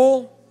were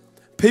full,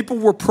 people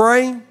were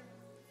praying,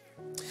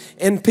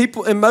 and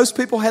most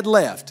people had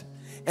left.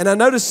 And I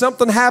noticed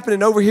something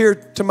happening over here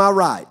to my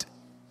right.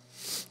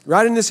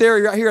 Right in this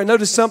area right here, I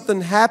noticed something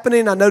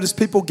happening. I noticed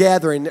people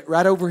gathering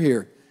right over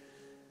here.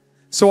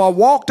 So I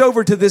walked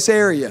over to this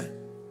area,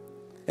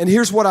 and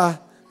here's what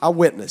I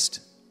witnessed.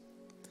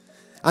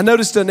 I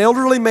noticed an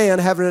elderly man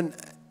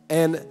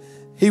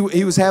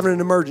he was having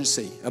an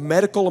emergency, a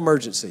medical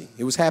emergency.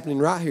 It was happening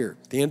right here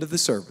at the end of the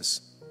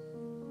service.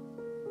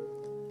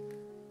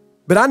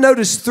 But I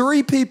noticed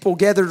 3 people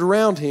gathered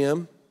around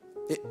him.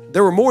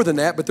 There were more than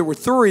that, but there were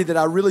 3 that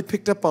I really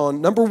picked up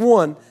on. Number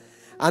 1,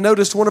 I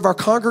noticed one of our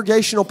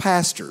congregational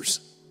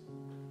pastors.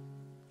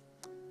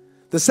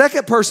 The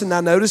second person I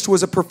noticed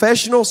was a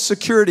professional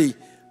security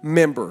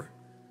member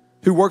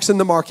who works in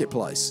the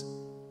marketplace.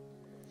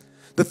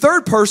 The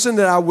third person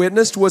that I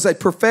witnessed was a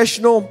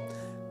professional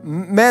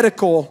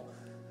medical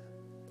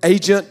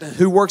agent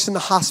who works in the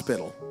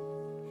hospital.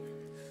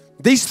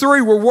 These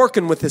 3 were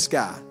working with this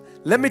guy.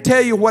 Let me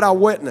tell you what I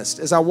witnessed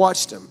as I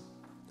watched him.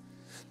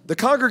 The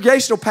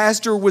congregational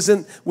pastor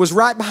was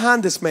right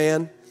behind this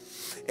man,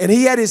 and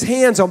he had his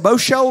hands on both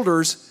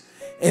shoulders,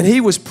 and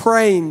he was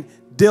praying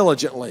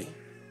diligently.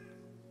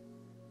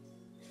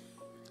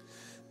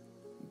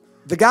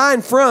 The guy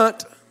in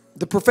front,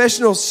 the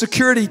professional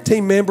security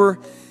team member,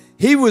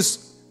 he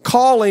was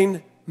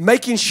calling,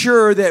 making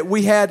sure that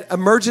we had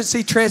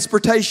emergency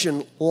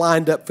transportation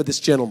lined up for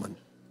this gentleman.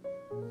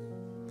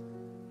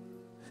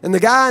 And the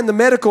guy in the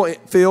medical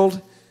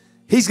field,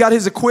 he's got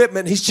his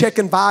equipment. He's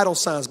checking vital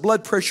signs,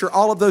 blood pressure,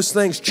 all of those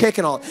things,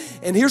 checking all.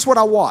 And here's what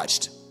I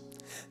watched.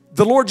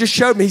 The Lord just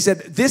showed me. He said,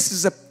 this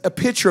is a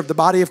picture of the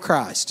body of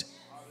Christ.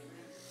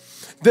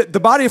 The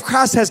body of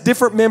Christ has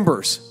different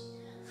members,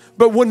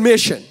 but one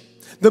mission.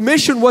 The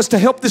mission was to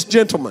help this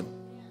gentleman,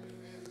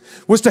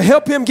 was to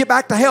help him get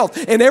back to health.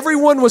 And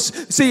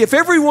if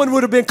everyone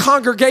would have been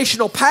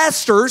congregational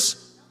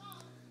pastors,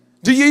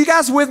 you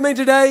guys with me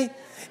today?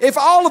 If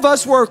all of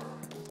us were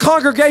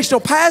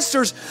congregational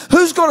pastors,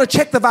 who's going to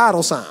check the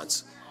vital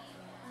signs?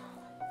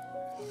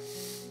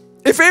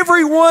 If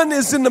everyone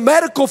is in the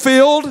medical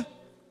field,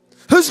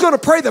 who's going to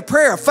pray the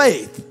prayer of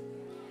faith?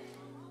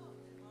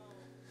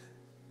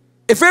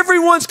 If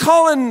everyone's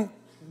calling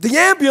the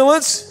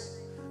ambulance,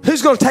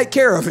 who's going to take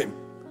care of him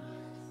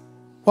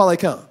while they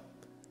come?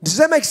 Does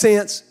that make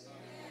sense?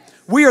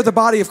 We are the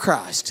body of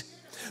Christ.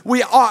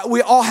 We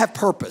all have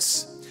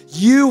purpose.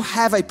 You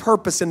have a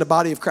purpose in the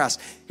body of Christ.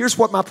 Here's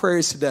what my prayer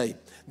is today.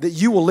 That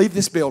you will leave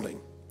this building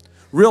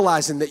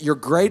realizing that your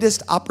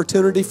greatest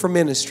opportunity for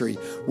ministry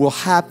will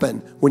happen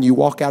when you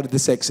walk out of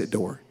this exit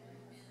door.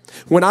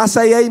 When I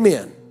say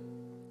amen,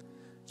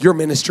 your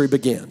ministry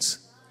begins.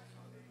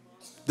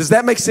 Does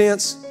that make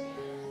sense?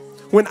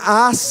 When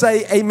I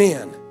say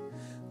amen,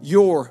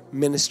 your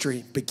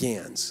ministry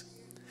begins.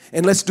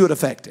 And let's do it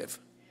effective.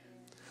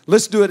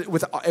 Let's do it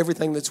with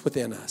everything that's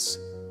within us.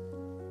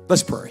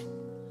 Let's pray.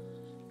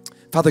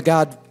 Father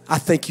God, I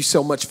thank you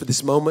so much for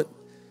this moment.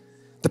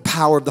 The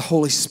power of the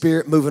Holy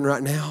Spirit moving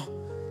right now.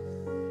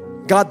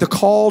 God, the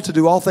call to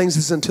do all things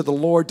is unto the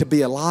Lord, to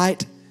be a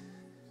light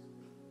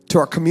to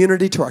our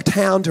community, to our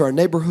town, to our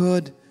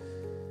neighborhood.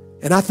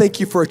 And I thank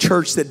you for a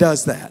church that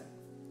does that.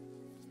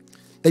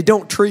 They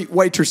don't treat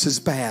waitresses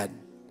bad.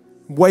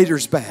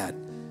 waiters bad.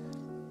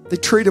 They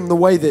treat them the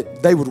way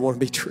that they would want to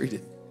be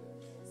treated.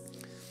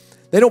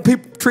 They don't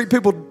treat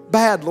people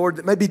bad, Lord,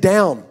 that may be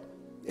down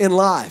in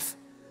life,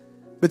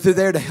 but they're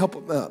there to help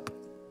them up.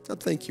 I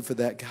thank you for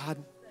that, God.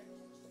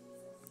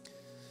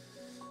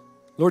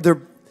 Lord,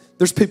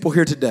 there's people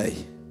here today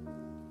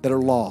that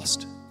are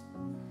lost.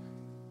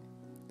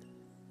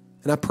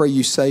 And I pray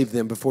you save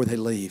them before they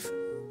leave.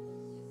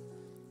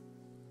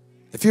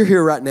 If you're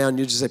here right now and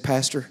you just say,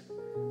 Pastor,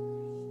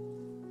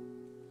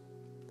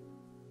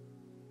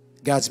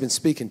 God's been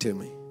speaking to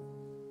me.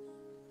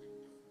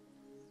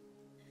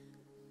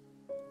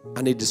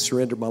 I need to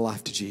surrender my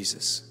life to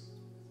Jesus.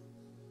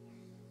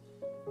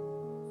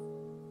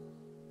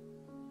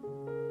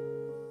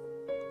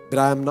 But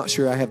I'm not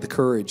sure I have the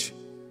courage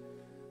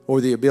or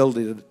the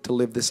ability to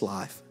live this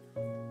life.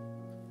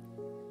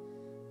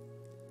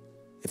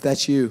 If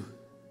that's you,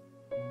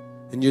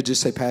 and you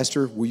just say,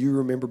 Pastor, will you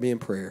remember me in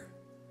prayer?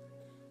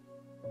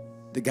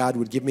 That God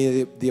would give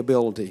me the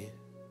ability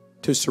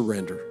to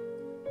surrender.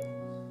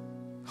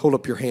 Hold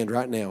up your hand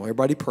right now.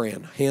 Everybody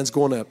praying. Hands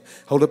going up.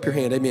 Hold up your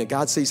hand. Amen.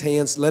 God sees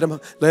hands. Let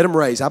them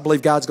raise. I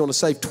believe God's going to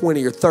save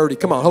 20 or 30.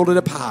 Come on, hold it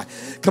up high.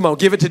 Come on,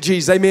 give it to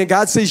Jesus. Amen.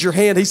 God sees your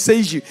hand. He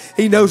sees you.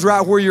 He knows right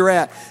where you're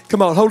at.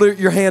 Come on, hold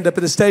your hand up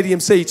in the stadium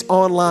seats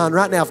online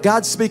right now. If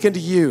God's speaking to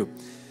you,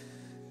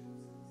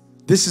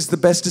 this is the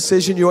best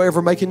decision you'll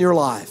ever make in your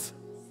life.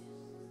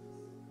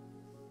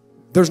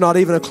 There's not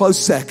even a close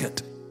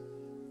second.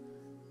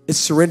 It's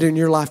surrendering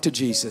your life to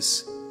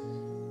Jesus.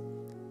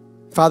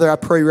 Father, I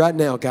pray right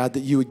now, God,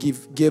 that you would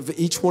give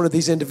each one of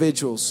these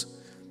individuals,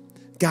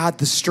 God,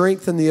 the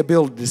strength and the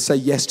ability to say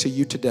yes to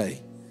you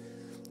today.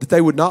 That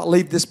they would not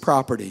leave this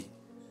property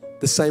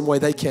the same way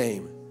they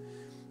came,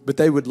 but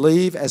they would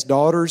leave as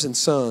daughters and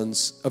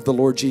sons of the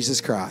Lord Jesus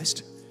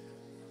Christ.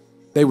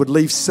 They would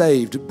leave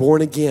saved,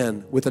 born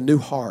again, with a new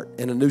heart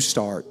and a new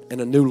start and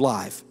a new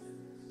life.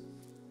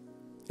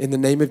 In the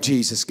name of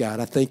Jesus, God,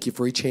 I thank you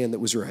for each hand that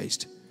was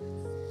raised.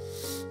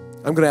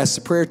 I'm going to ask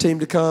the prayer team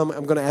to come.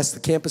 I'm going to ask the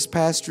campus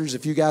pastors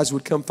if you guys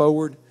would come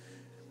forward.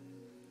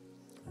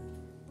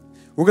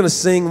 We're going to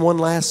sing one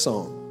last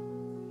song.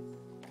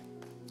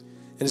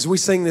 And as we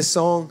sing this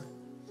song,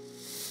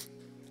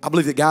 I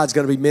believe that God's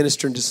going to be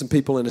ministering to some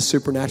people in a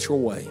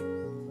supernatural way.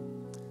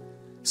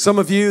 Some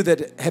of you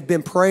that have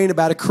been praying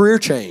about a career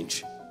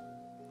change,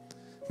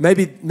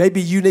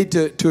 maybe you need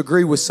to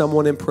agree with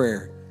someone in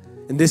prayer,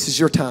 and this is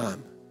your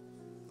time.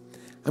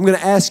 I'm going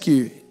to ask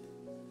you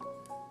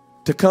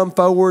to come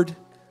forward,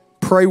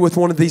 pray with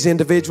one of these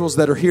individuals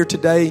that are here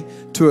today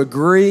to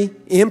agree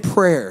in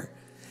prayer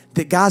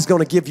that God's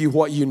going to give you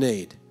what you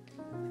need.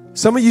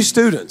 Some of you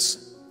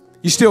students,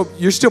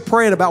 you're still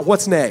praying about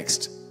what's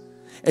next,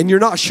 and you're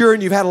not sure,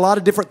 and you've had a lot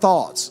of different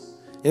thoughts.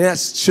 And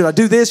that's, should I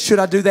do this? Should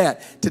I do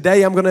that?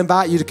 Today, I'm going to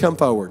invite you to come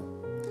forward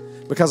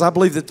because I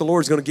believe that the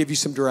Lord's going to give you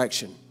some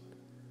direction.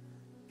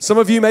 Some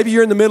of you, maybe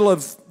you're in the middle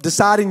of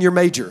deciding your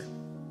major.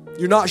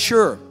 You're not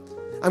sure.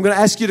 I'm going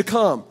to ask you to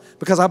come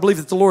because I believe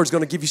that the Lord's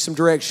going to give you some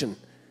direction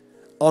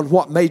on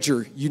what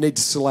major you need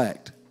to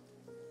select.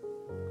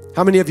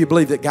 How many of you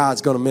believe that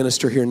God's going to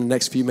minister here in the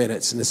next few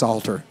minutes in this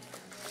altar?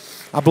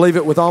 I believe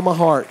it with all my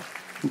heart.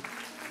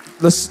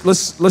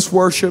 Let's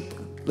worship.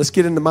 Let's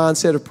get in the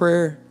mindset of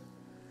prayer.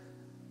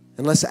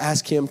 And let's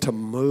ask him to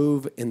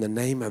move in the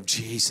name of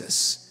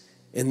Jesus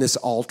in this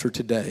altar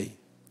today.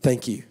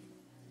 Thank you.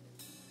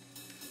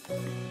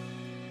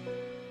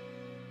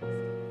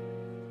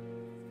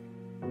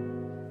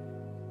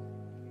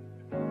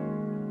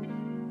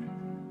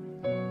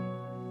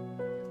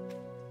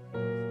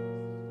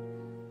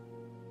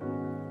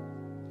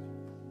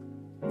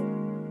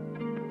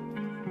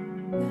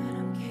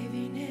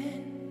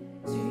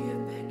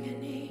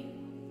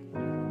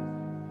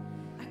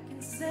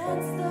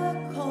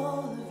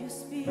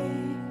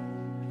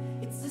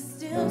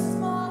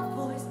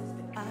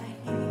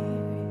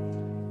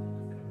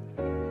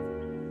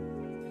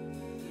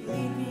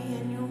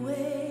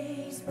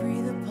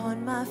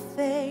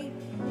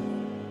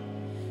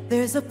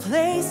 There's a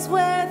place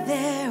where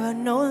there are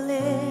no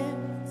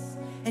limits,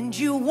 and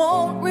you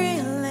won't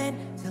relent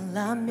till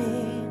I'm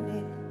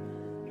in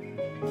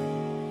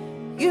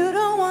it. You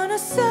don't want a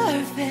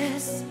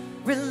surface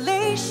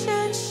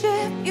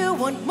relationship, you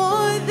want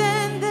more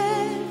than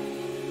this.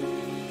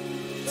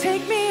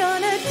 Take me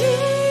on a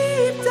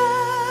deep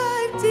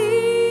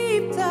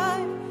dive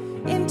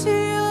into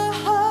your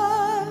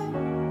heart.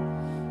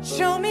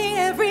 Show me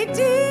every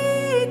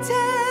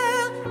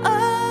detail,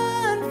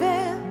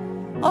 unveil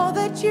all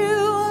that you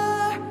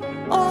are,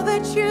 all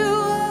that you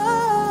are,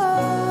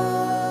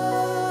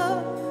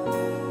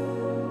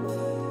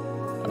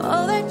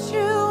 all that you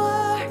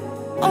are,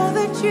 all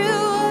that you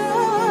are.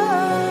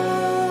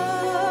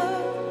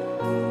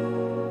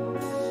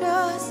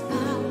 Just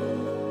bow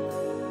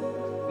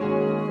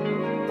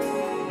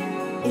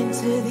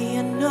into the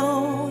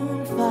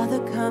unknown, Father,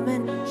 come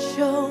and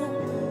show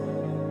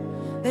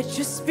that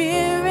your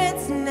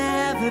spirit's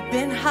never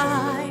been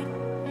hid.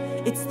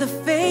 It's the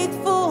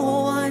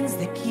faithful ones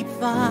that keep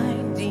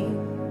finding.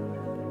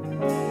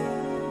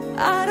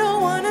 I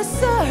don't want a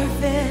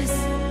surface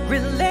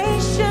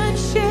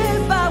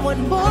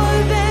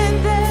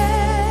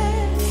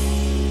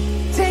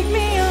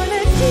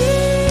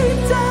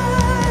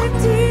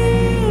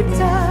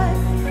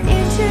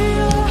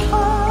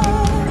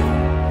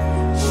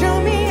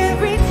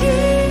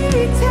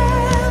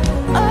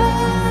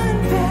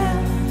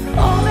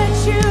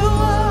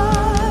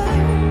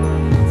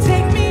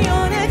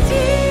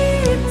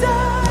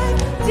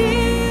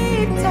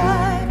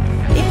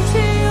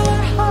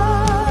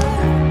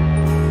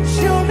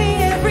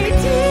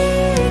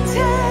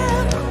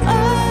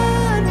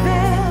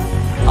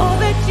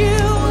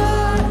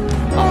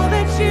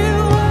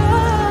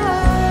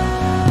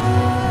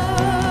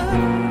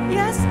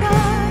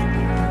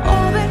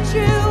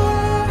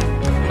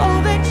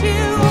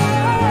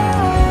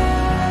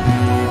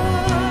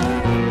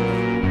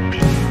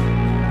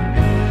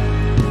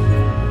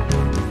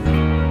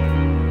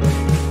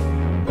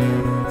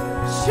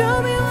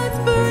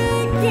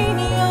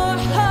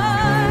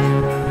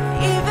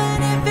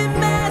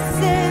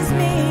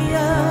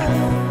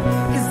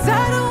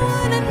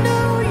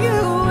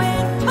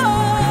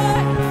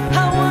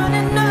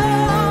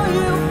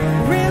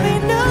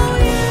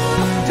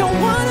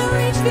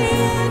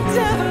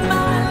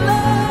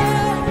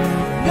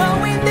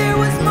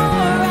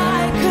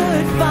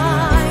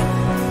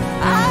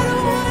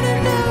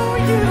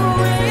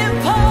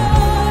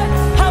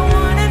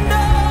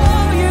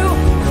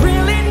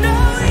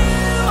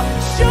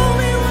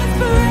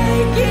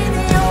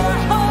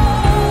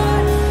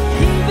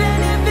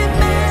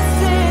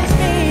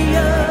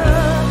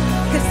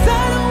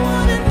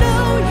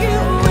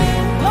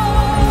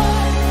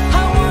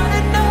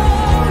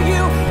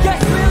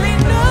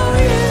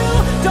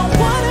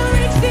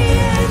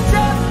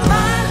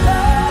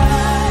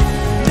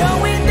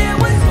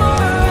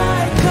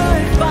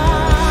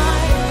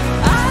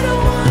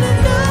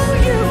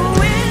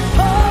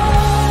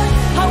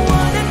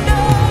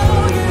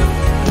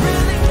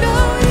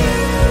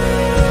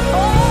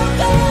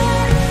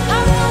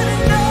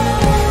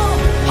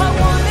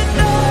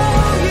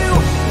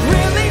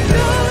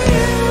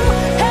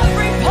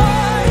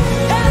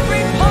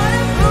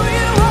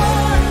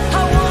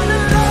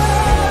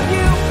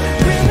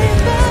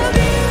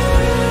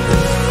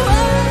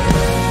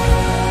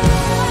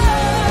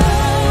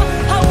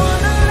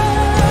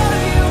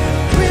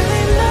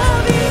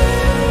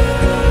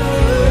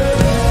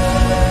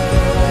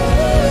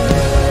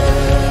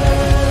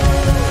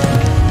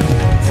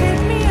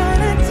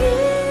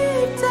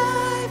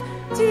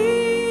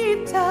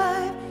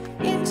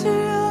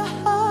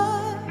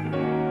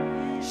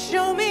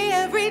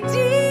every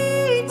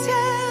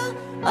detail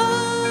of